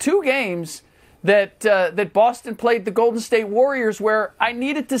twice in the 2 games that Boston played the Golden State Warriors where I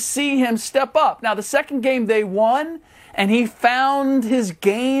needed to see him step up. Now, the second game they won, and he found his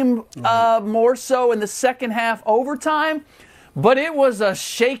game more so in the second half overtime, but it was a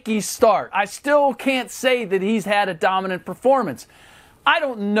shaky start. I still can't say that he's had a dominant performance. I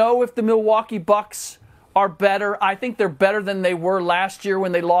don't know if the Milwaukee Bucks are better. I think they're better than they were last year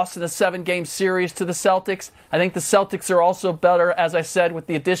when they lost in a 7-game series to the Celtics. I think the Celtics are also better, as I said, with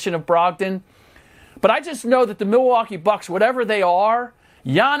the addition of Brogdon. But I just know that the Milwaukee Bucks, whatever they are,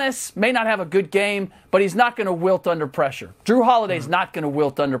 Giannis may not have a good game, but he's not going to wilt under pressure. Drew Holiday's not going to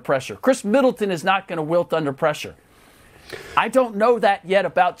wilt under pressure. Chris Middleton is not going to wilt under pressure. I don't know that yet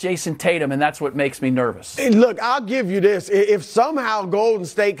about Jason Tatum, and that's what makes me nervous. Look, I'll give you this. If somehow Golden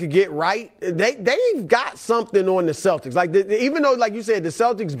State could get right, they've got something on the Celtics. Like even though, like you said, the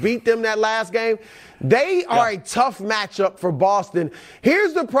Celtics beat them that last game, they are a tough matchup for Boston.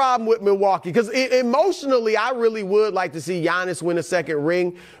 Here's the problem with Milwaukee, because emotionally, I really would like to see Giannis win a second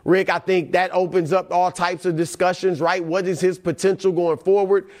ring. Rick, I think that opens up all types of discussions, right? What is his potential going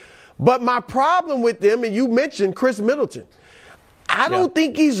forward? But my problem with them, and you mentioned Chris Middleton, I don't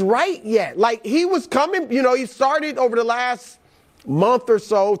think he's right yet. Like, he was coming, he started over the last month or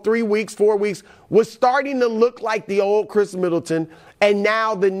so, 3 weeks, 4 weeks, was starting to look like the old Chris Middleton, and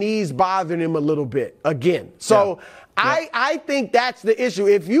now the knees bothering him a little bit again. So I think that's the issue.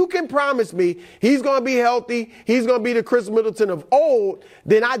 If you can promise me he's going to be healthy, he's going to be the Chris Middleton of old,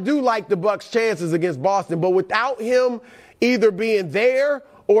 then I do like the Bucks' chances against Boston. But without him either being there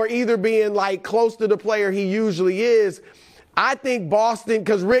or either being like close to the player he usually is, I think Boston,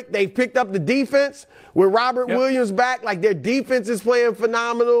 because Rick, they've picked up the defense with Robert Williams back. Like, their defense is playing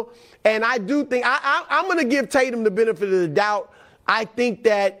phenomenal. And I do think I'm going to give Tatum the benefit of the doubt. I think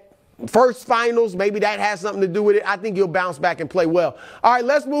that first finals, maybe that has something to do with it. I think he'll bounce back and play well. All right,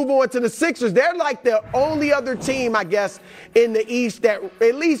 let's move on to the Sixers. They're like the only other team, I guess, in the East that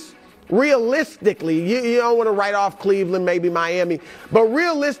at least realistically, you don't want to write off Cleveland, maybe Miami, but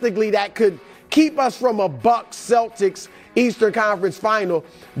realistically that could keep us from a Bucks-Celtics Eastern Conference final.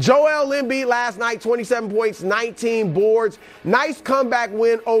 Joel Embiid last night, 27 points, 19 boards. Nice comeback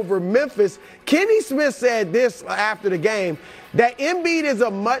win over Memphis. Kenny Smith said this after the game, that Embiid is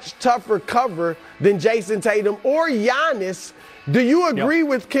a much tougher cover than Jason Tatum or Giannis. Do you agree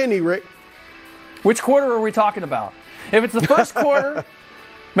with Kenny, Rick? Which quarter are we talking about? If it's the first quarter,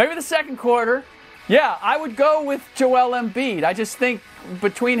 maybe the second quarter, I would go with Joel Embiid. I just think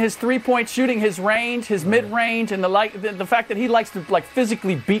between his three-point shooting, his range, his mid-range, and the fact that he likes to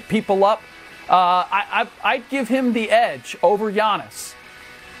physically beat people up, I'd give him the edge over Giannis.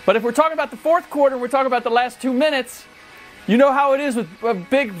 But if we're talking about the fourth quarter, we're talking about the last 2 minutes, you know how it is with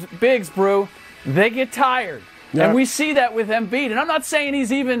bigs, Brew. They get tired. Yeah. And we see that with Embiid. And I'm not saying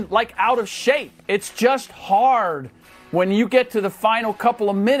he's even out of shape. It's just hard when you get to the final couple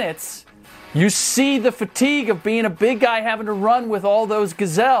of minutes. You see the fatigue of being a big guy having to run with all those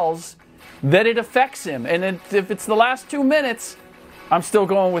gazelles, that it affects him. And if it's the last 2 minutes, I'm still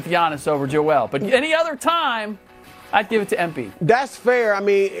going with Giannis over Joel. But any other time, I'd give it to Embiid. That's fair. I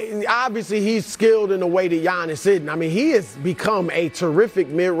mean, obviously he's skilled in a way that Giannis isn't. I mean, he has become a terrific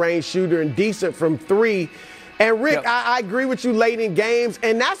mid-range shooter and decent from three. And Rick, I agree with you late in games.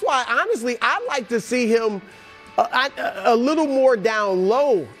 And that's why, honestly, I like to see him a little more down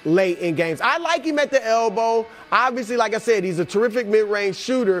low late in games. I like him at the elbow. Obviously, like I said, he's a terrific mid-range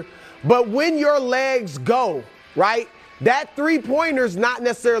shooter. But when your legs go, right, that three-pointer's not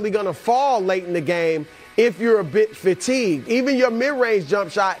necessarily going to fall late in the game if you're a bit fatigued. Even your mid-range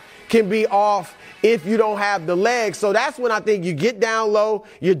jump shot can be off if you don't have the legs. So that's when I think you get down low,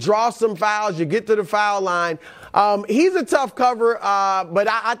 you draw some fouls, you get to the foul line. He's a tough cover, but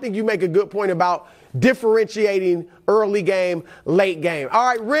I think you make a good point about differentiating early game, late game. All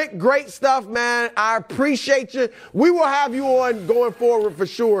right, Rick, great stuff, man. I appreciate you. We will have you on going forward for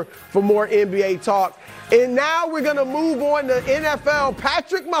sure for more NBA talk. And now we're going to move on to NFL.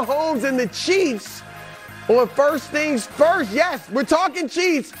 Patrick Mahomes and the Chiefs on First Things First. Yes, we're talking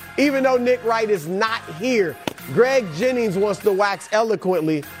Chiefs, even though Nick Wright is not here. Greg Jennings wants to wax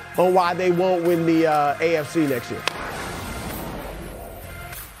eloquently on why they won't win the AFC next year.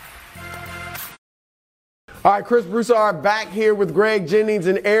 All right, Chris Broussard back here with Greg Jennings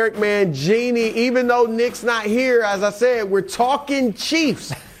and Eric Mangini. Even though Nick's not here, as I said, we're talking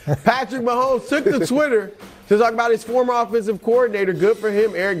Chiefs. Patrick Mahomes took to Twitter to talk about his former offensive coordinator. Good for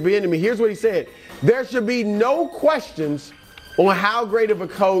him, Eric Bieniemy. Here's what he said. There should be no questions on how great of a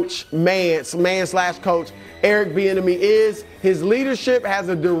coach, man/coach, Eric Bieniemy is. His leadership has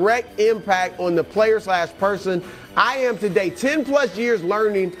a direct impact on the player/person. I am today 10+ years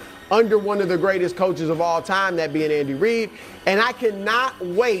learning under one of the greatest coaches of all time, that being Andy Reid. And I cannot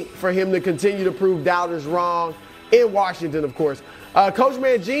wait for him to continue to prove doubters wrong in Washington, of course. Coach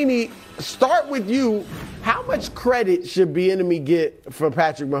Mangini, start with you. How much credit should Bieniemy get for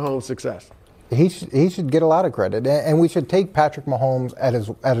Patrick Mahomes' success? He should get a lot of credit, and we should take Patrick Mahomes at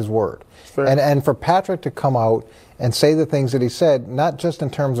his word. And for Patrick to come out and say the things that he said, not just in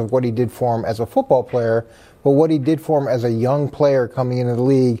terms of what he did for him as a football player, but what he did for him as a young player coming into the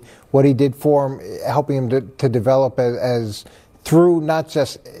league, what he did for him, helping him to develop as through not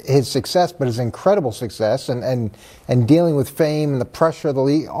just his success, but his incredible success and dealing with fame and the pressure of the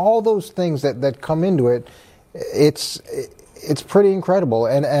league, all those things that come into it, it's pretty incredible.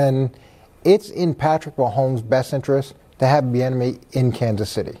 And it's in Patrick Mahomes' best interest to have Bieniemy in Kansas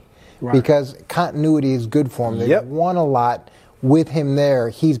City. Right. Because continuity is good for him. They've won a lot with him there.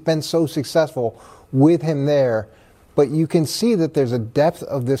 He's been so successful with him there. But you can see that there's a depth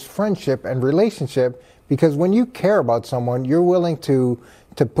of this friendship and relationship, because when you care about someone, you're willing to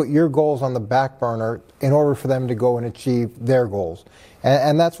put your goals on the back burner in order for them to go and achieve their goals.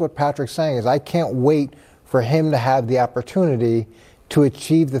 And that's what Patrick's saying, is I can't wait for him to have the opportunity to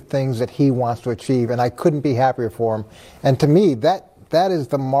achieve the things that he wants to achieve, and I couldn't be happier for him. And to me, that is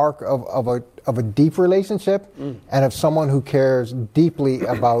the mark of a deep relationship and of someone who cares deeply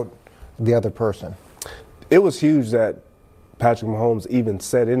about the other person. It was huge that Patrick Mahomes even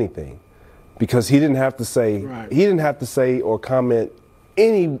said anything, because he didn't have to say or comment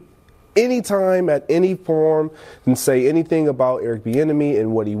any time at any forum and say anything about Eric Bieniemy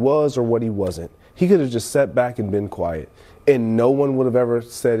and what he was or what he wasn't. He could have just sat back and been quiet, and no one would have ever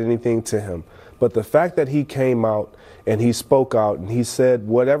said anything to him. But the fact that he came out and he spoke out and he said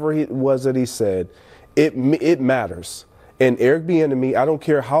whatever it was that he said, it matters. And Eric Bieniemy, I don't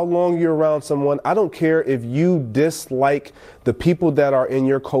care how long you're around someone. I don't care if you dislike the people that are in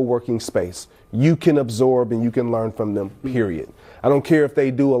your co-working space. You can absorb and you can learn from them, period. I don't care if they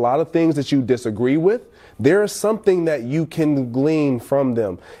do a lot of things that you disagree with. There is something that you can glean from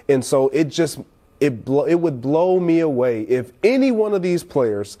them. And so it would blow me away if any one of these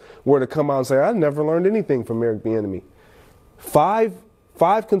players were to come out and say, I never learned anything from Eric Bieniemy. Five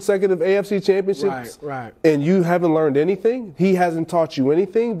consecutive AFC championships, right. And you haven't learned anything? He hasn't taught you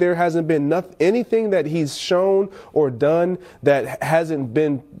anything? There hasn't been anything that he's shown or done that hasn't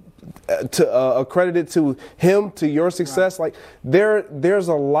been accredited to him, to your success? Right. Like there's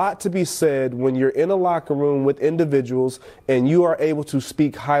a lot to be said when you're in a locker room with individuals and you are able to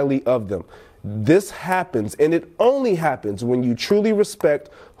speak highly of them. This happens, and it only happens when you truly respect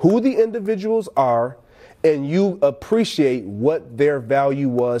who the individuals are and you appreciate what their value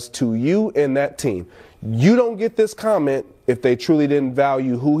was to you and that team. You don't get this comment if they truly didn't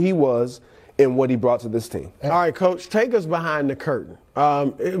value who he was and what he brought to this team. All right, Coach, take us behind the curtain.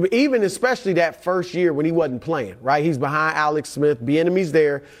 Even especially that first year when he wasn't playing, right? He's behind Alex Smith. Bieniemy's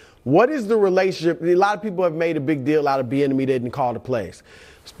there. What is the relationship? A lot of people have made a big deal out of Bieniemy didn't call the plays.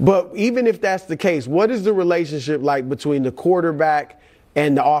 But even if that's the case, what is the relationship like between the quarterback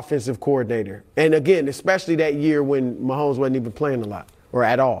and the offensive coordinator? And again, especially that year when Mahomes wasn't even playing a lot or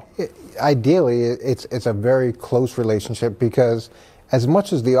at all. Ideally, it's a very close relationship, because as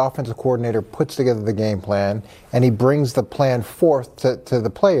much as the offensive coordinator puts together the game plan and he brings the plan forth to the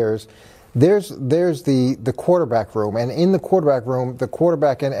players, there's the quarterback room. And in the quarterback room, the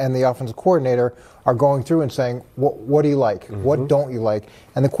quarterback and the offensive coordinator are going through and saying, what do you like? Mm-hmm. What don't you like?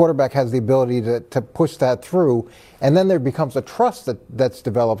 And the quarterback has the ability to push that through. And then there becomes a trust that's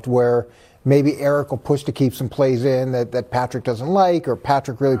developed where maybe Eric will push to keep some plays in that Patrick doesn't like, or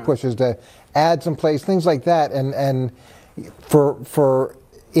Patrick really pushes to add some plays, things like that. And for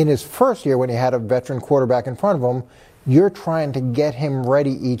in his first year when he had a veteran quarterback in front of him, you're trying to get him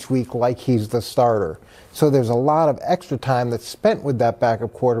ready each week like he's the starter. So there's a lot of extra time that's spent with that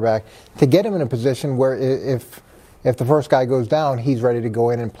backup quarterback to get him in a position where if the first guy goes down, he's ready to go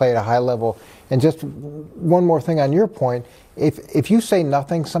in and play at a high level. And just one more thing on your point, if you say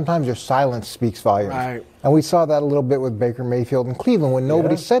nothing, sometimes your silence speaks volumes. Right. And we saw that a little bit with Baker Mayfield in Cleveland. When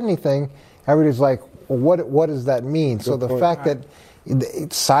nobody said anything, everybody's like, well, what does that mean? Good so the point. Fact that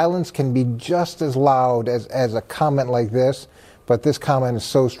silence can be just as loud as a comment like this, but this comment is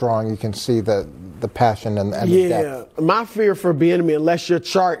so strong you can see the passion and the depth. My fear for Bieniemy, unless your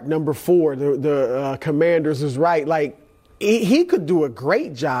chart number 4, the Commanders is right, like he could do a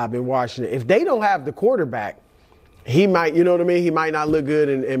great job in Washington. If they don't have the quarterback, he might, you know what I mean? He might not look good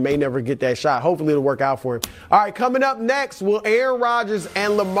and may never get that shot. Hopefully it'll work out for him. All right, coming up next, will Aaron Rodgers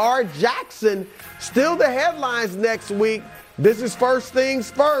and Lamar Jackson still the headlines next week? This is First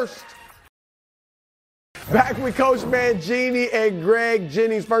Things First. Back with Coach Mangini and Greg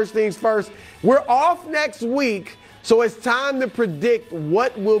Jennings. First Things First. We're off next week, so it's time to predict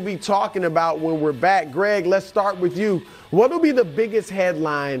what we'll be talking about when we're back. Greg, let's start with you. What will be the biggest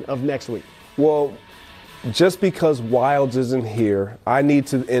headline of next week? Well, just because Wilds isn't here, I need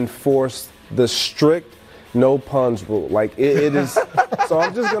to enforce the strict no puns rule. Like it is. So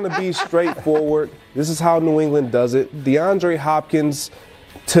I'm just going to be straightforward. This is how New England does it. DeAndre Hopkins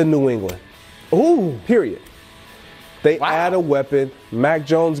to New England. Ooh. Period. They add a weapon. Mac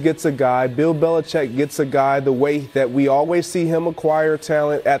Jones gets a guy. Bill Belichick gets a guy the way that we always see him acquire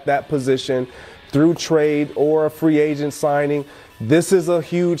talent at that position through trade or a free agent signing. This is a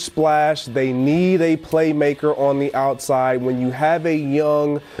huge splash. They need a playmaker on the outside. When you have a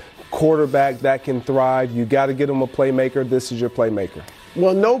young quarterback that can thrive, you got to get him a playmaker. This is your playmaker.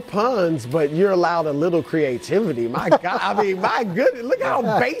 Well, no puns, but you're allowed a little creativity. My God, I mean, my goodness, look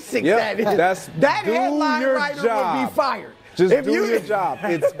how basic that is. That headline writer would be fired. Just do your job.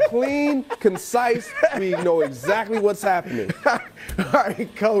 It's clean, concise. We know exactly what's happening. All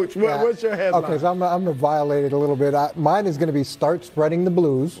right, Coach, what's your headline? Okay, so I'm going to violate it a little bit. Mine is going to be start spreading the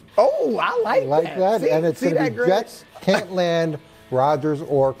blues. Oh, I like that. And it's going to be Jets can't land Rodgers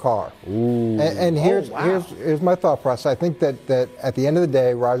or Carr. And here's my thought process. I think that at the end of the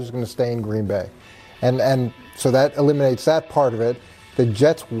day, Rodgers is going to stay in Green Bay. And so that eliminates that part of it. The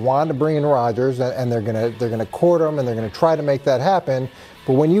Jets want to bring in Rodgers, and they're gonna court him, and they're gonna try to make that happen.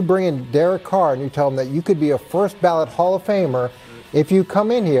 But when you bring in Derek Carr and you tell him that you could be a first ballot Hall of Famer if you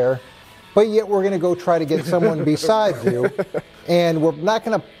come in here, but yet we're gonna go try to get someone besides you, and we're not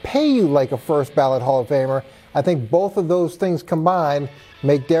gonna pay you like a first ballot Hall of Famer. I think both of those things combined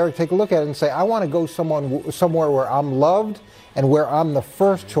make Derek take a look at it and say, I want to go somewhere where I'm loved and where I'm the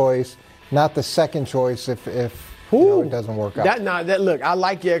first choice, not the second choice if it doesn't work out. Look, I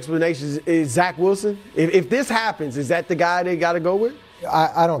like your explanations. Is Zach Wilson? If this happens, is that the guy they got to go with?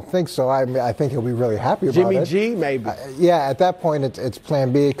 I don't think so. I think he'll be really happy about Jimmy it. G, maybe. At that point, it's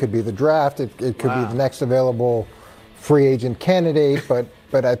plan B. It could be the draft. It could be the next available free agent candidate.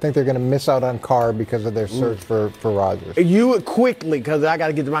 But I think they're going to miss out on Carr because of their search for Rodgers. You quickly, because I got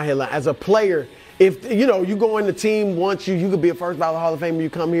to get to my headline. As a player, if you go in the team wants you could be a first ballot Hall of Famer. You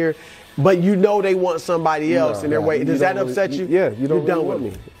come here. But they want somebody else in their way. Does that upset you? Yeah, you don't really want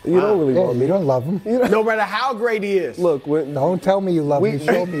me. You don't really want me. You don't love him. No matter how great he is. Look, don't tell me you love me.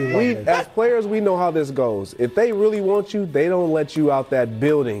 Show me you love me. As players, we know how this goes. If they really want you, they don't let you out that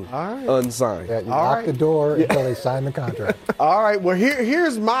building unsigned. Yeah, you lock the door until they sign the contract. All right, well,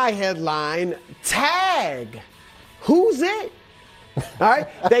 here's my headline. Tag. Who's it? All right,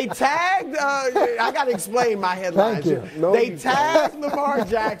 they tagged. I got to explain my headlines. They tagged Lamar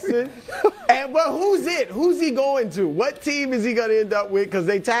Jackson, but who's it? Who's he going to? What team is he going to end up with? Because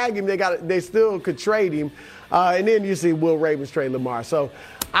they tagged him, they still could trade him, and then you see Will Ravens trade Lamar. So,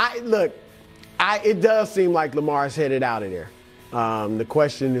 it does seem like Lamar's headed out of there. The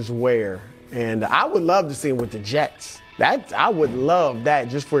question is where, and I would love to see him with the Jets. I would love that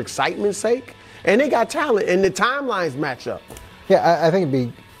just for excitement's sake, and they got talent, and the timelines match up. Yeah, I think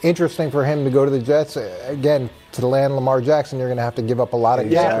it'd be interesting for him to go to the Jets. Again, to land Lamar Jackson, you're going to have to give up a lot of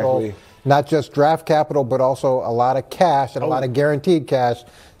capital, not just draft capital, but also a lot of cash and a lot of guaranteed cash.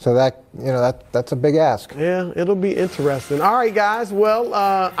 So that's a big ask. Yeah, it'll be interesting. All right, guys. Well,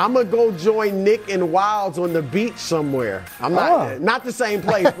 I'm gonna go join Nick and Wilds on the beach somewhere. I'm not the same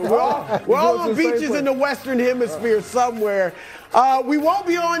place, but we're all on beaches in the Western Hemisphere somewhere. We won't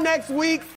be on next week.